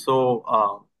 and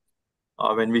also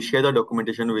when we share the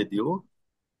documentation with you,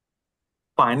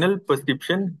 final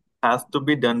prescription has to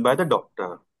be done by the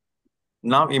doctor.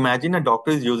 Now imagine a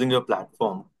doctor is using your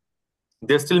platform.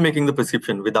 They're still making the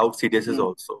prescription without CDSS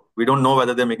also. We don't know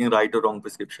whether they're making right or wrong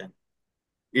prescription.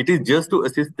 It is just to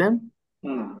assist them.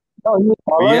 No, you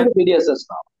follow the CDSS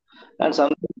now, and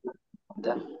something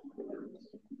then.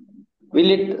 Will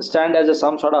it stand as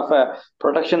some sort of a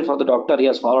protection for the doctor? He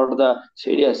has followed the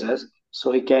CDSS,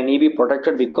 so he be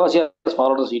protected because he has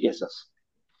followed the CDSS.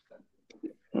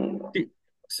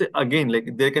 So again, like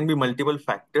there can be multiple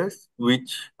factors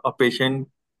which a patient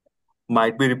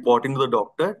might be reporting to the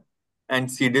doctor, and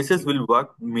CDSS will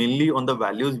work mainly on the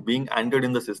values being entered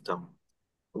in the system.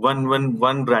 One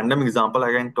random example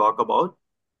I can talk about.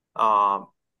 Uh,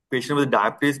 Patient with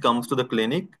diabetes comes to the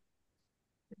clinic,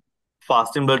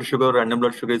 fasting blood sugar, random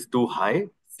blood sugar is too high.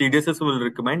 CDSS will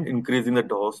recommend increasing the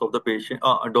dose of the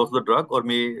dose of the drug, or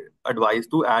may advise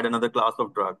to add another class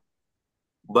of drug.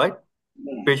 But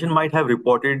patient might have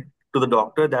reported to the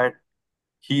doctor that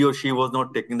he or she was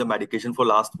not taking the medication for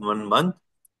last 1 month,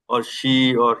 or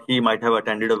she or he might have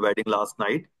attended a wedding last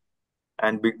night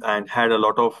and had a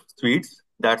lot of sweets.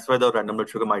 That's why the random blood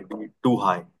sugar might be too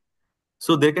high.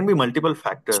 So there can be multiple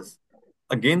factors.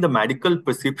 Again, the medical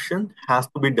prescription has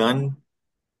to be done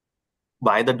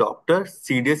by the doctor.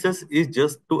 CDSS is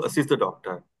just to assist the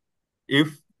doctor.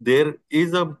 If there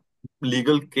is a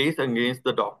legal case against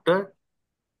the doctor,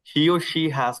 he or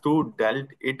she has to dealt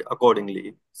it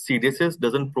accordingly. CDSS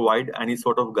doesn't provide any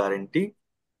sort of guarantee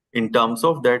in terms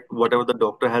of that whatever the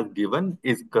doctor has given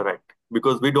is correct,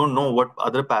 because we don't know what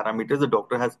other parameters the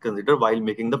doctor has considered while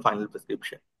making the final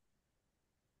prescription.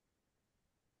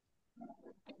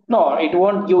 No, it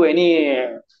won't give any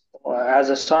as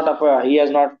a sort of he has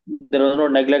not. There is no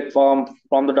neglect from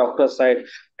the doctor's side.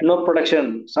 No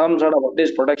protection. Some sort of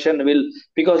this protection will,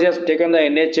 because he has taken the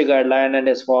NHA guideline and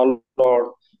has followed.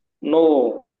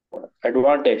 No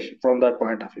advantage from that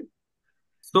point of view.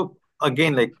 So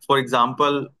again, like for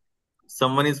example,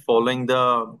 someone is following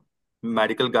the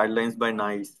medical guidelines by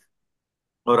NICE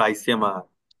or ICMR.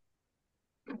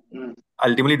 Mm.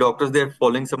 Ultimately, doctors, they're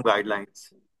following some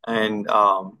guidelines, and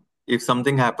if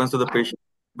something happens to the patient,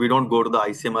 we don't go to the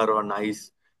ICMR or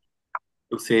NICE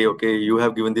to say, okay, you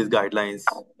have given these guidelines,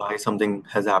 why something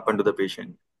has happened to the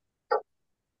patient.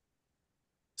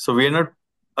 So we are not,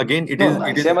 again, it No, is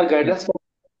ICMR guidelines.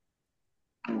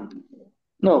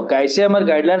 No, ICMR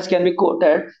guidelines can be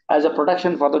quoted as a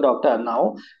protection for the doctor.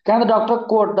 Now, can the doctor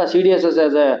quote the CDSS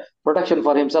as a protection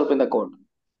for himself in the court?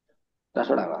 That's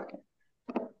what I'm asking.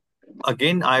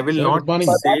 again, I will Sir, not good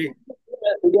morning. say,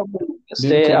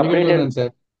 Stay Chennai updated. sir.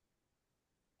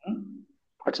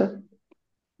 What's that?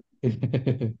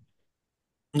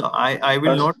 no, I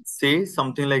will not say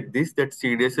something like this, that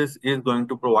CDSS is going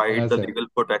to provide the sir. legal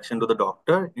protection to the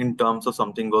doctor in terms of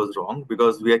something goes wrong,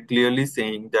 because we are clearly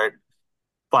saying that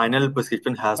final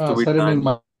prescription has to be సరే నేను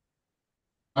done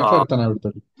మాట్లాడతాను ఆవిడతో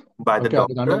by the okay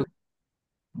అది దాంట్లో doctor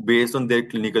based on their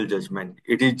clinical judgment.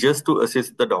 It is just to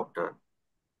assist the doctor.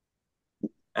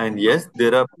 And yes,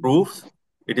 there are proofs.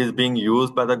 It is being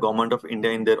used by the government of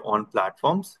India in their own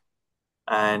platforms.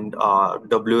 And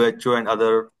WHO and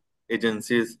other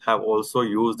agencies have also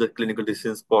used the clinical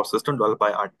decision support system developed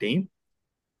by our team.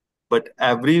 But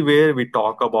everywhere we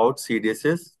talk about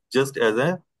CDSS just as a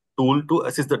tool to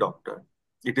assist the doctor.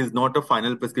 It is not a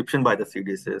final prescription by the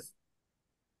CDSS.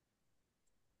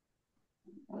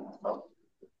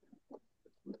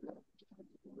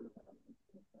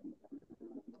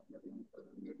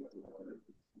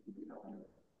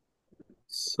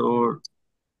 So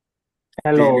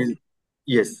Hello. there is,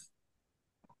 yes.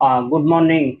 Good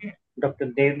morning, Dr.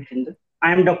 Dev Hind. I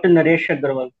am Dr. Naresh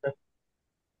Agarwal, sir.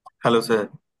 Hello, sir.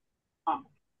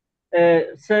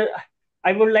 Sir,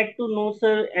 I would like to know,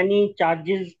 sir, any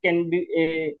charges can be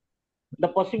the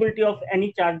possibility of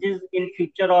any charges in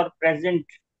future or present,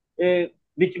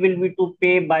 which will be to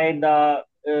pay by the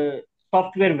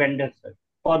software vendor, sir,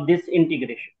 for this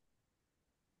integration.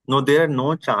 No, there are no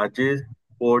charges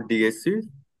for DSCs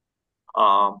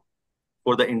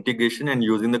for the integration and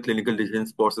using the clinical decision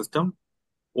support system.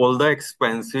 All the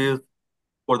expenses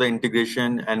for the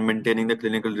integration and maintaining the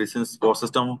clinical decision support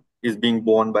system is being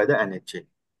borne by the NHA.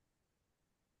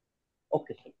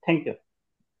 Okay, sir. Thank you.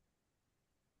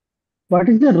 What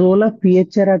is the role of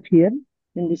PHRF here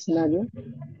in this scenario?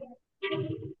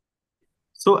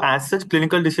 So as such,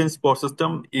 clinical decision support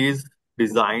system is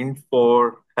designed for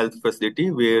health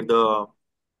facility where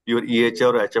your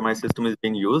EHR or HMI system is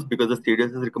being used, because the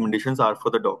CDSS recommendations are for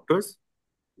the doctors.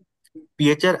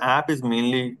 PHR app is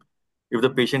mainly if the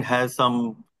patient has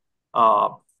some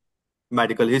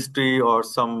medical history, or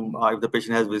some if the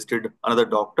patient has visited another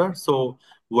doctor. So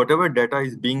whatever data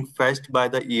is being fetched by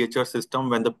the EHR system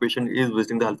when the patient is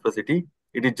visiting the health facility,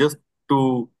 it is just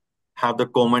to have the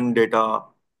common data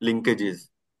linkages.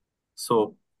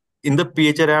 So in the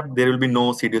PHR app, there will be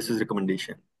no CDSS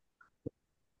recommendation.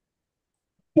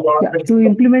 Yeah, to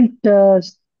implement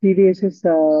CDSS,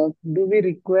 do we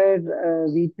require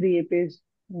V3 APIs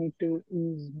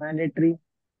is mandatory?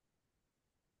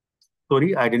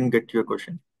 Sorry, I didn't get your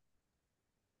question.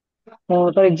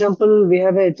 For example, we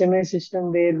have a HMI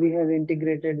system where we have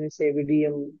integrated this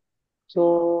ABDM.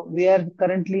 So we are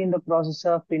currently in the process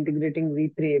of integrating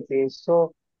V3 APIs.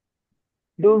 So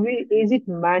is it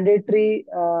mandatory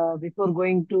before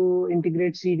going to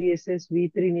integrate CDSS,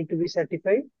 V3 need to be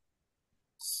certified?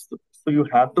 So you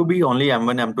have to be only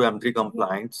M1, M2, M3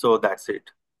 compliant. So that's it.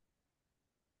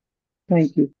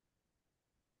 Thank you.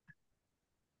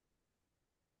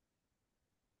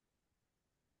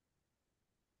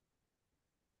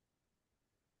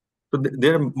 So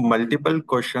there are multiple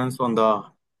questions on the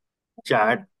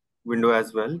chat window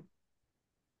as well.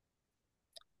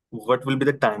 What will be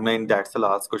the timeline? That's the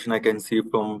last question I can see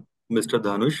from Mr.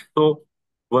 Dhanush. So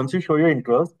once you show your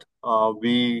interest,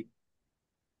 we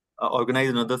organize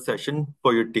another session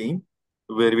for your team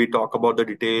where we talk about the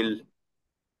detailed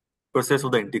process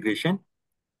of the integration.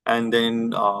 And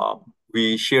then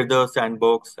we share the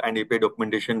sandbox and API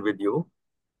documentation with you,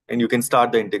 and you can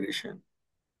start the integration.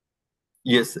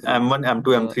 Yes, M1, M2,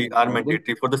 M3 Am I are audible?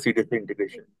 mandatory for the CDSC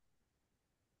integration.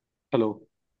 Hello.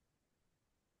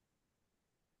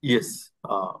 Yes.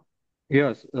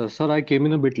 Yes, sir, I came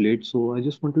in a bit late, so I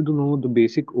just wanted to know the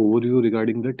basic overview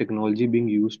regarding the technology being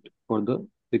used for the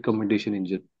recommendation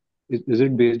engine. Is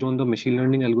it based on the machine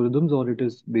learning algorithms or it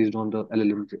is based on the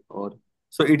LLMs or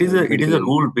So it is a medical LLM?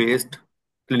 rule-based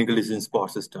clinical decision support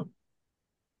system.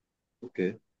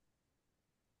 Okay.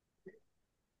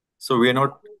 So we are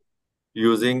not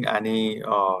using any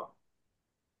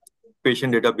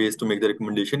patient database to make the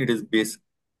recommendation. It is based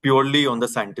purely on the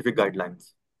scientific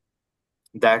guidelines.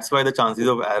 That's why the chances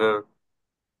of error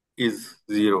is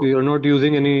So zero. you're not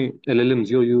using any LLMs,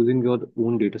 you're using your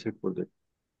own data set for that.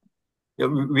 Yeah,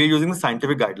 we are using the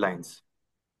scientific guidelines.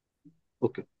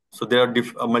 Okay. So there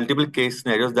are multiple case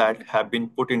scenarios that have been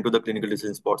put into the clinical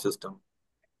decision support system.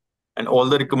 And all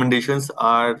the recommendations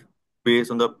are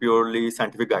based on the purely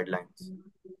scientific guidelines.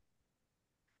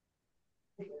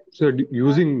 So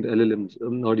using the LLMs,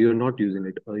 or you're not using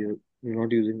it, or you're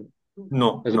not using it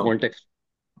No, as a context.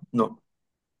 no.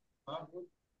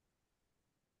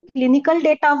 Clinical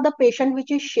data of the patient which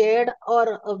is shared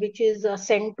or which is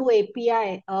sent to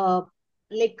API,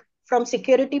 like from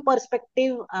security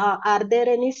perspective, are there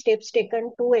any steps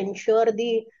taken to ensure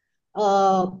the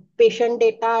patient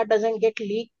data doesn't get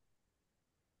leaked?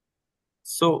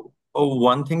 So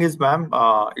one thing is, ma'am,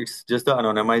 it's just the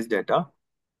anonymized data.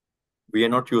 We are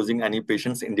not using any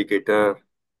patient's indicator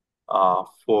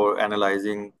for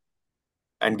analyzing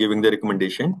and giving the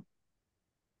recommendation.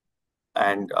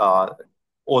 And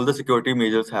all the security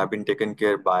measures have been taken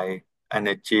care by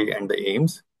NHA and the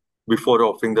AIIMS before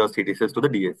offering the CDSS to the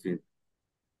DSCs.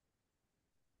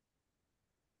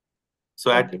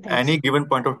 So at any given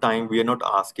point of time, we are not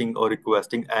asking or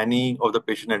requesting any of the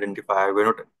patient identifier. We're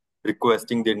not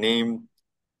requesting their name,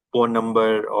 phone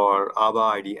number, or ABA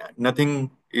ID.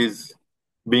 Nothing is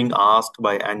being asked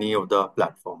by any of the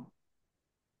platform.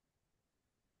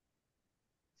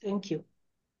 Thank you.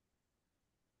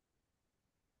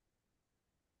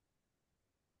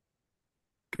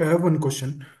 I have one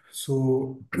question.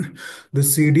 So the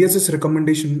CDSS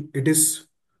recommendation, it is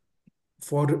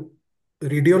for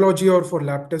radiology or for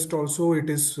lab test also it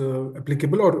is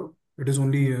applicable, or it is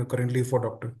only currently for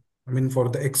doctor? I mean, for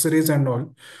the X-rays and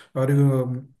all,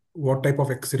 are what type of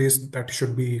X-rays that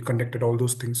should be conducted, all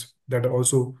those things that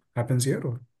also happens here,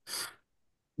 or?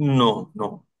 No.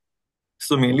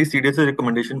 So mainly CDSS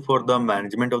recommendation for the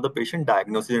management of the patient,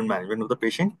 diagnosis and management of the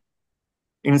patient.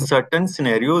 In certain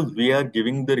scenarios, we are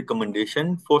giving the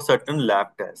recommendation for certain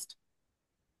lab tests.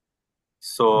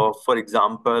 So, for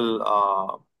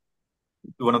example,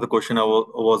 one of the question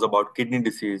was about kidney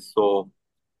disease. So,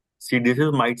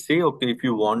 CDSS might say, okay, if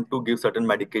you want to give certain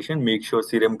medication, make sure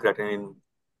serum creatinine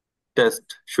test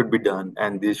should be done,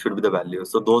 and these should be the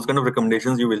values. So, those kind of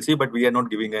recommendations you will see, but we are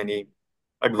not giving any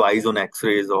advice on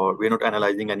X-rays, or we are not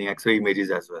analyzing any X-ray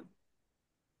images as well.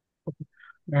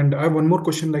 And I have one more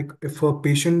question, like if a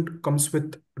patient comes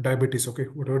with diabetes, okay,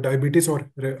 whatever diabetes or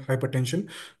hypertension,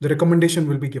 the recommendation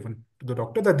will be given to the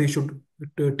doctor that they should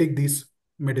take these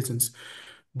medicines.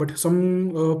 But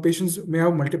some patients may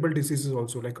have multiple diseases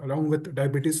also, like along with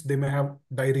diabetes, they may have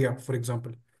diarrhea, for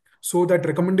example. So that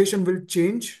recommendation will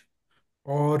change,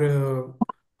 or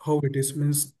how it is,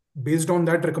 means based on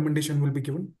that recommendation will be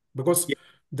given, because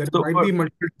there So might for, be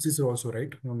multiple diseases also,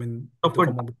 right? I mean, so the for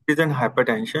comorbid. diabetes and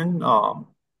hypertension,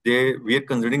 we are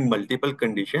considering multiple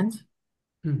conditions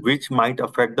which might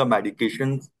affect the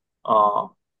medications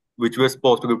which we're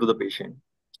supposed to give to the patient.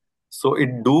 So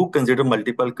it do consider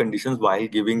multiple conditions while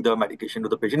giving the medication to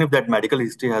the patient if that medical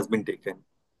history has been taken.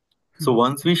 So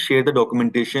once we share the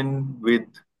documentation with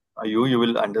you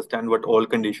will understand what all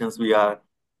conditions we are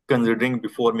considering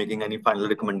before making any final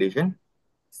recommendation.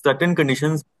 Certain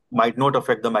conditions might not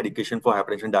affect the medication for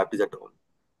hypertension diabetes at all.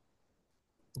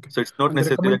 So it's not And the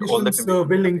necessary that all the recommendations conditions.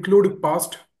 will include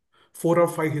past 4 or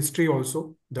 5 history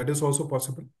also. That is also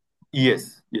possible.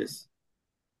 Yes, yes.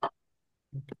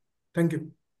 Thank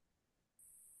you.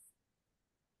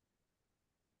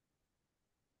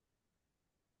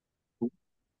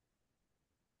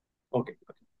 Okay.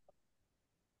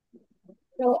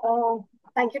 So,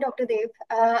 thank you, Dr. Dev.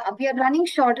 We are running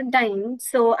short on time,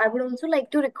 so I would also like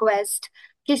to request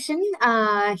Kishan.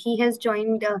 He has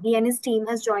joined. He and his team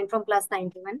has joined from Plus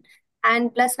 91,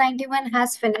 and Plus 91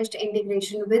 has finished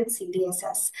integration with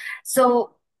CDSS.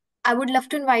 So, I would love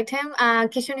to invite him.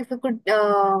 Kishan, if you could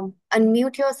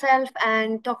unmute yourself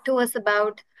and talk to us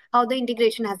about how the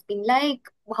integration has been like,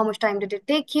 how much time did it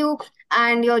take you,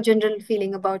 and your general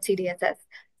feeling about CDSS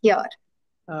here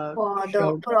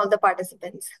Sure. for all the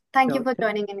participants. Thank you Sure. for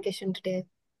joining in, Kishan, today.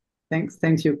 Thanks,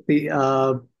 Yukti.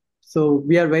 So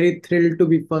we are very thrilled to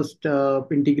be first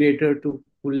integrator to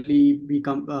fully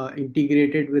become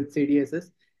integrated with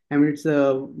CDSS. I mean, it's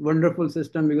a wonderful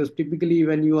system because typically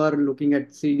when you are looking at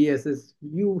CDSS,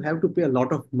 you have to pay a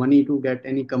lot of money to get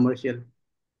any commercial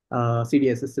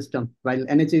CDSS system, while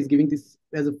NHA is giving this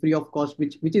as a free of cost,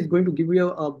 which is going to give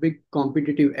you a big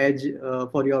competitive edge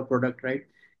for your product, right?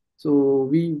 So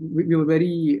we were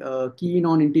very keen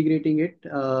on integrating it.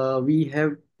 We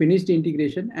have finished the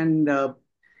integration, and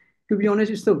to be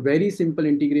honest, it's a very simple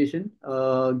integration.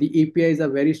 The APIs are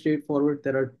very straightforward.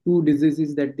 There are two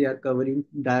diseases that they are covering,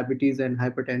 diabetes and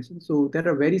hypertension. So there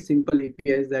are very simple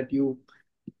APIs that you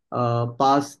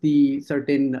pass the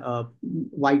certain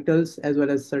vitals as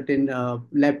well as certain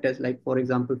lab tests, like for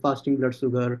example, fasting blood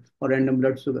sugar or random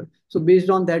blood sugar. So based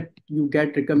on that, you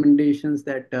get recommendations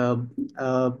that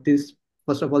this,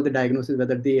 first of all, the diagnosis,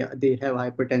 whether they have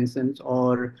hypertension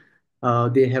or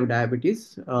they have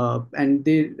diabetes, and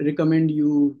they recommend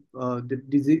you the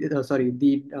disease,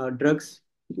 the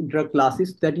drug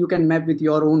classes that you can map with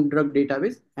your own drug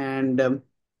database, and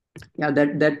yeah,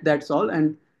 that's all.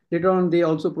 And later on, they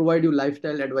also provide you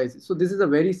lifestyle advice. So this is a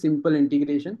very simple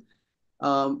integration.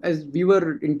 As we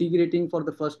were integrating for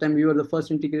the first time, we were the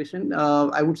first integration.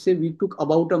 I would say we took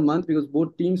about a month because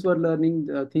both teams were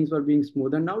learning, things were being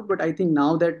smoothened out. But I think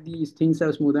now that these things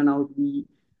have smoothened out,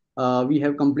 we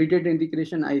have completed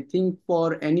integration. I think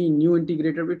for any new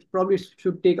integrator, which probably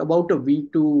should take about a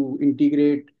week to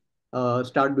integrate,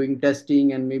 start doing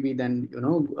testing, and maybe then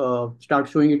start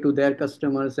showing it to their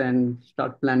customers and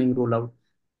start planning rollout.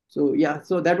 So yeah,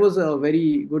 so that was a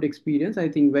very good experience. I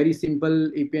think very simple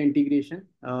API integration.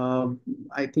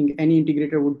 I think any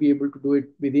integrator would be able to do it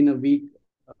within a week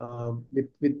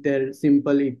with their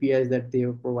simple APIs that they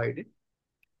have provided.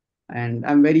 And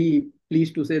I'm very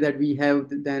pleased to say that we have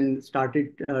then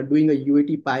started doing a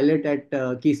UAT pilot at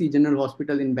KC General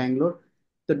Hospital in Bangalore.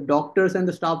 The doctors and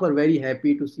the staff are very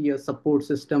happy to see a support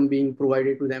system being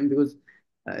provided to them because,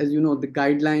 as you know, the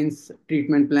guidelines,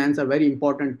 treatment plans are very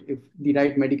important. If the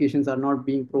right medications are not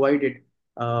being provided,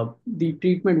 the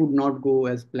treatment would not go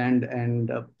as planned. And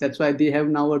that's why they have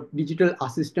now a digital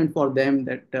assistant for them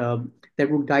that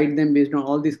would guide them based on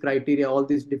all these criteria, all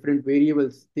these different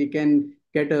variables. They can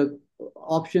get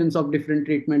options of different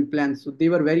treatment plans. So they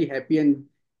were very happy, and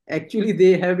actually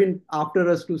they have been after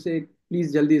us to say,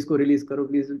 please jaldi isko release karo,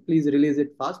 please release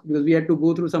it fast, because we had to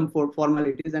go through some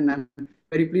formalities, and I'm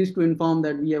very pleased to inform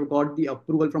that we have got the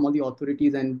approval from all the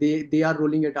authorities, and they are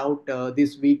rolling it out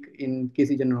this week in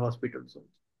KC General Hospital.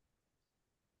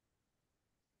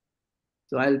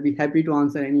 So I'll be happy to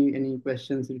answer any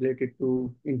questions related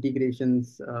to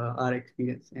integrations, our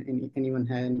experience. Anyone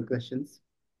have any questions?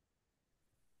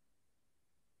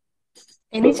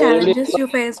 Any challenges you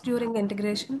faced during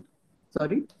integration?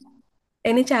 Sorry?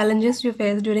 Any challenges you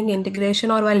faced during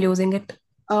integration or while using it?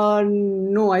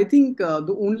 No, I think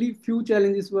the only few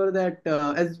challenges were that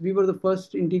as we were the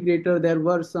first integrator, there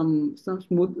were some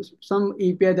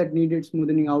API that needed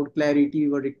smoothing out, clarity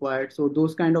were required. So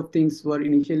those kind of things were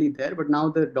initially there, but now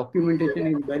the documentation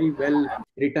is very well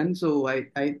written. So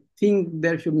I think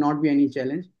there should not be any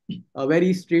challenge.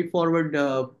 Very straightforward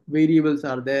variables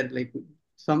are there, like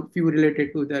some few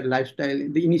related to their lifestyle,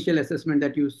 the initial assessment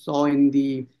that you saw in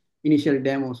the initial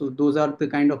demo. So those are the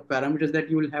kind of parameters that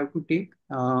you will have to take.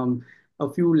 A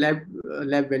few lab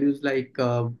values like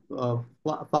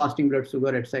fasting blood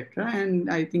sugar, etc.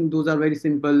 And I think those are very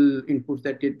simple inputs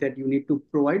that you need to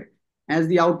provide. As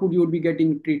the output, you would be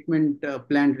getting treatment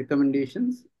plan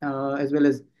recommendations as well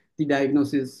as the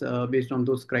diagnosis based on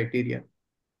those criteria.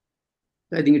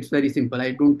 So I think it's very simple.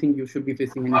 I don't think you should be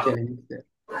facing any challenges there.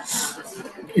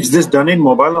 Is this done in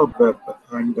mobile or web?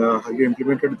 And have you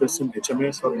implemented this in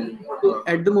HMS or in, So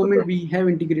at the moment, other? we have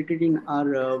integrated in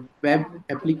our web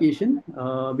application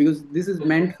because this is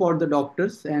meant for the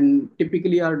doctors, and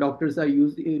typically our doctors are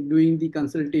doing the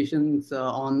consultations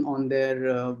on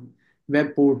their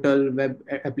web portal,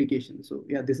 application. So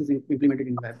yeah, this is implemented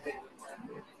in web.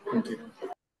 Okay.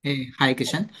 Hey, hi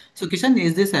Kishan. So Kishan,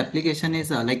 is this application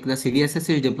is like the CDSS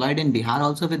is deployed in Bihar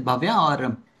also with Bhavya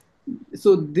or?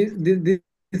 So this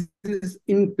is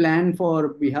in plan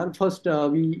for Bihar. First,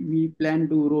 we plan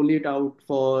to roll it out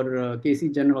for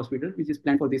KC General Hospital, which is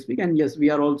planned for this week. And yes, we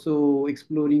are also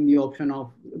exploring the option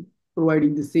of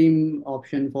providing the same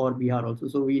option for Bihar also.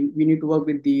 So we need to work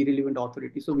with the relevant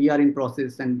authority. So we are in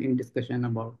process and in discussion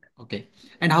about. Okay.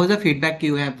 And how is the feedback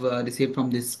you have received from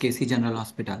this KC General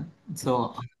Hospital?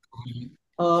 So.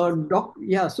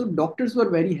 Yeah, so doctors were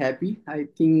very happy. I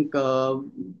think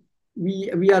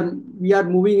we are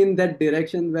moving in that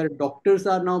direction where doctors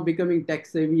are now becoming tech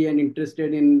savvy and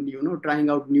interested in trying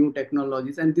out new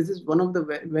technologies, and this is one of the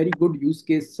very good use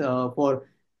case for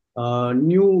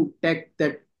new tech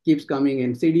that keeps coming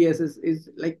in. CDSS is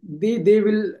like they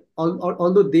will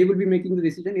although they will be making the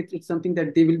decision, it's something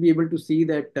that they will be able to see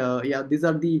that yeah, these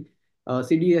are the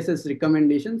CDSS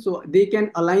recommendations, so they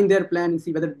can align their plan and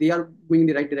see whether they are going in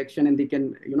the right direction, and they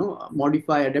can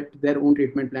modify, adapt their own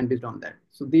treatment plan based on that.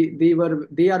 So they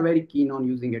are very keen on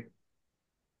using it.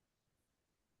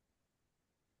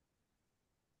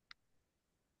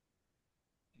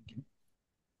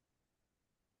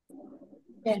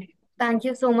 Yeah. Thank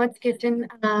you so much, Kishan.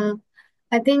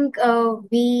 I think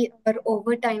we are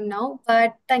over time now,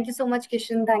 but thank you so much,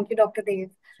 Kishan. Thank you, Dr. Dev,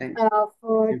 Thanks.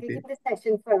 for Thank taking you. this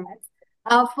session for us.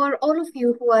 For all of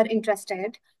you who are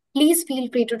interested, please feel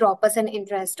free to drop us an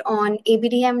interest on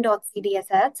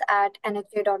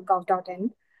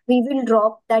abdm.cdss@nha.gov.in. We will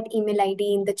drop that email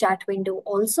ID in the chat window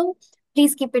also.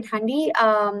 Please keep it handy.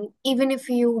 Even if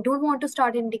you don't want to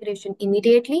start integration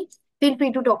immediately, feel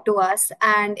free to talk to us.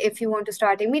 And if you want to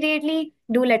start immediately,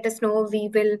 do let us know. We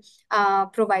will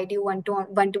provide you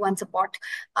one-to-one support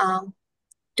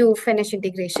to finish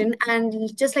integration. And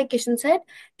just like Kishan said,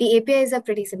 the APIs are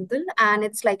pretty simple, and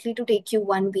it's likely to take you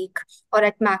 1 week or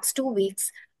at max 2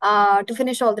 weeks to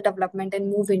finish all the development and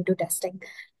move into testing.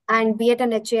 And we at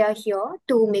NHA are here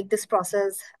to make this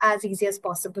process as easy as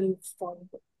possible for you.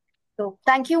 So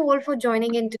thank you all for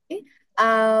joining in today.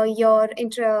 Your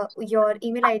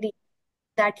email ID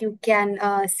that you can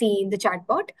see in the chat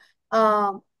bot.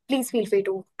 Please feel free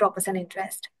to drop us an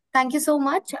interest. Thank you so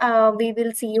much. We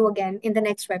will see you again in the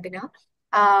next webinar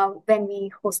when we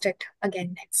host it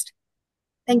again next.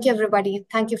 Thank you, everybody.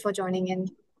 Thank you for joining in.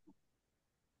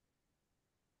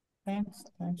 Thanks,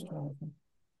 Jonathan.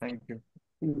 Thank you.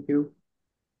 Thank you.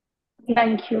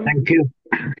 Thank you. Thank you.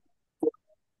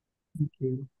 Thank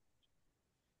you.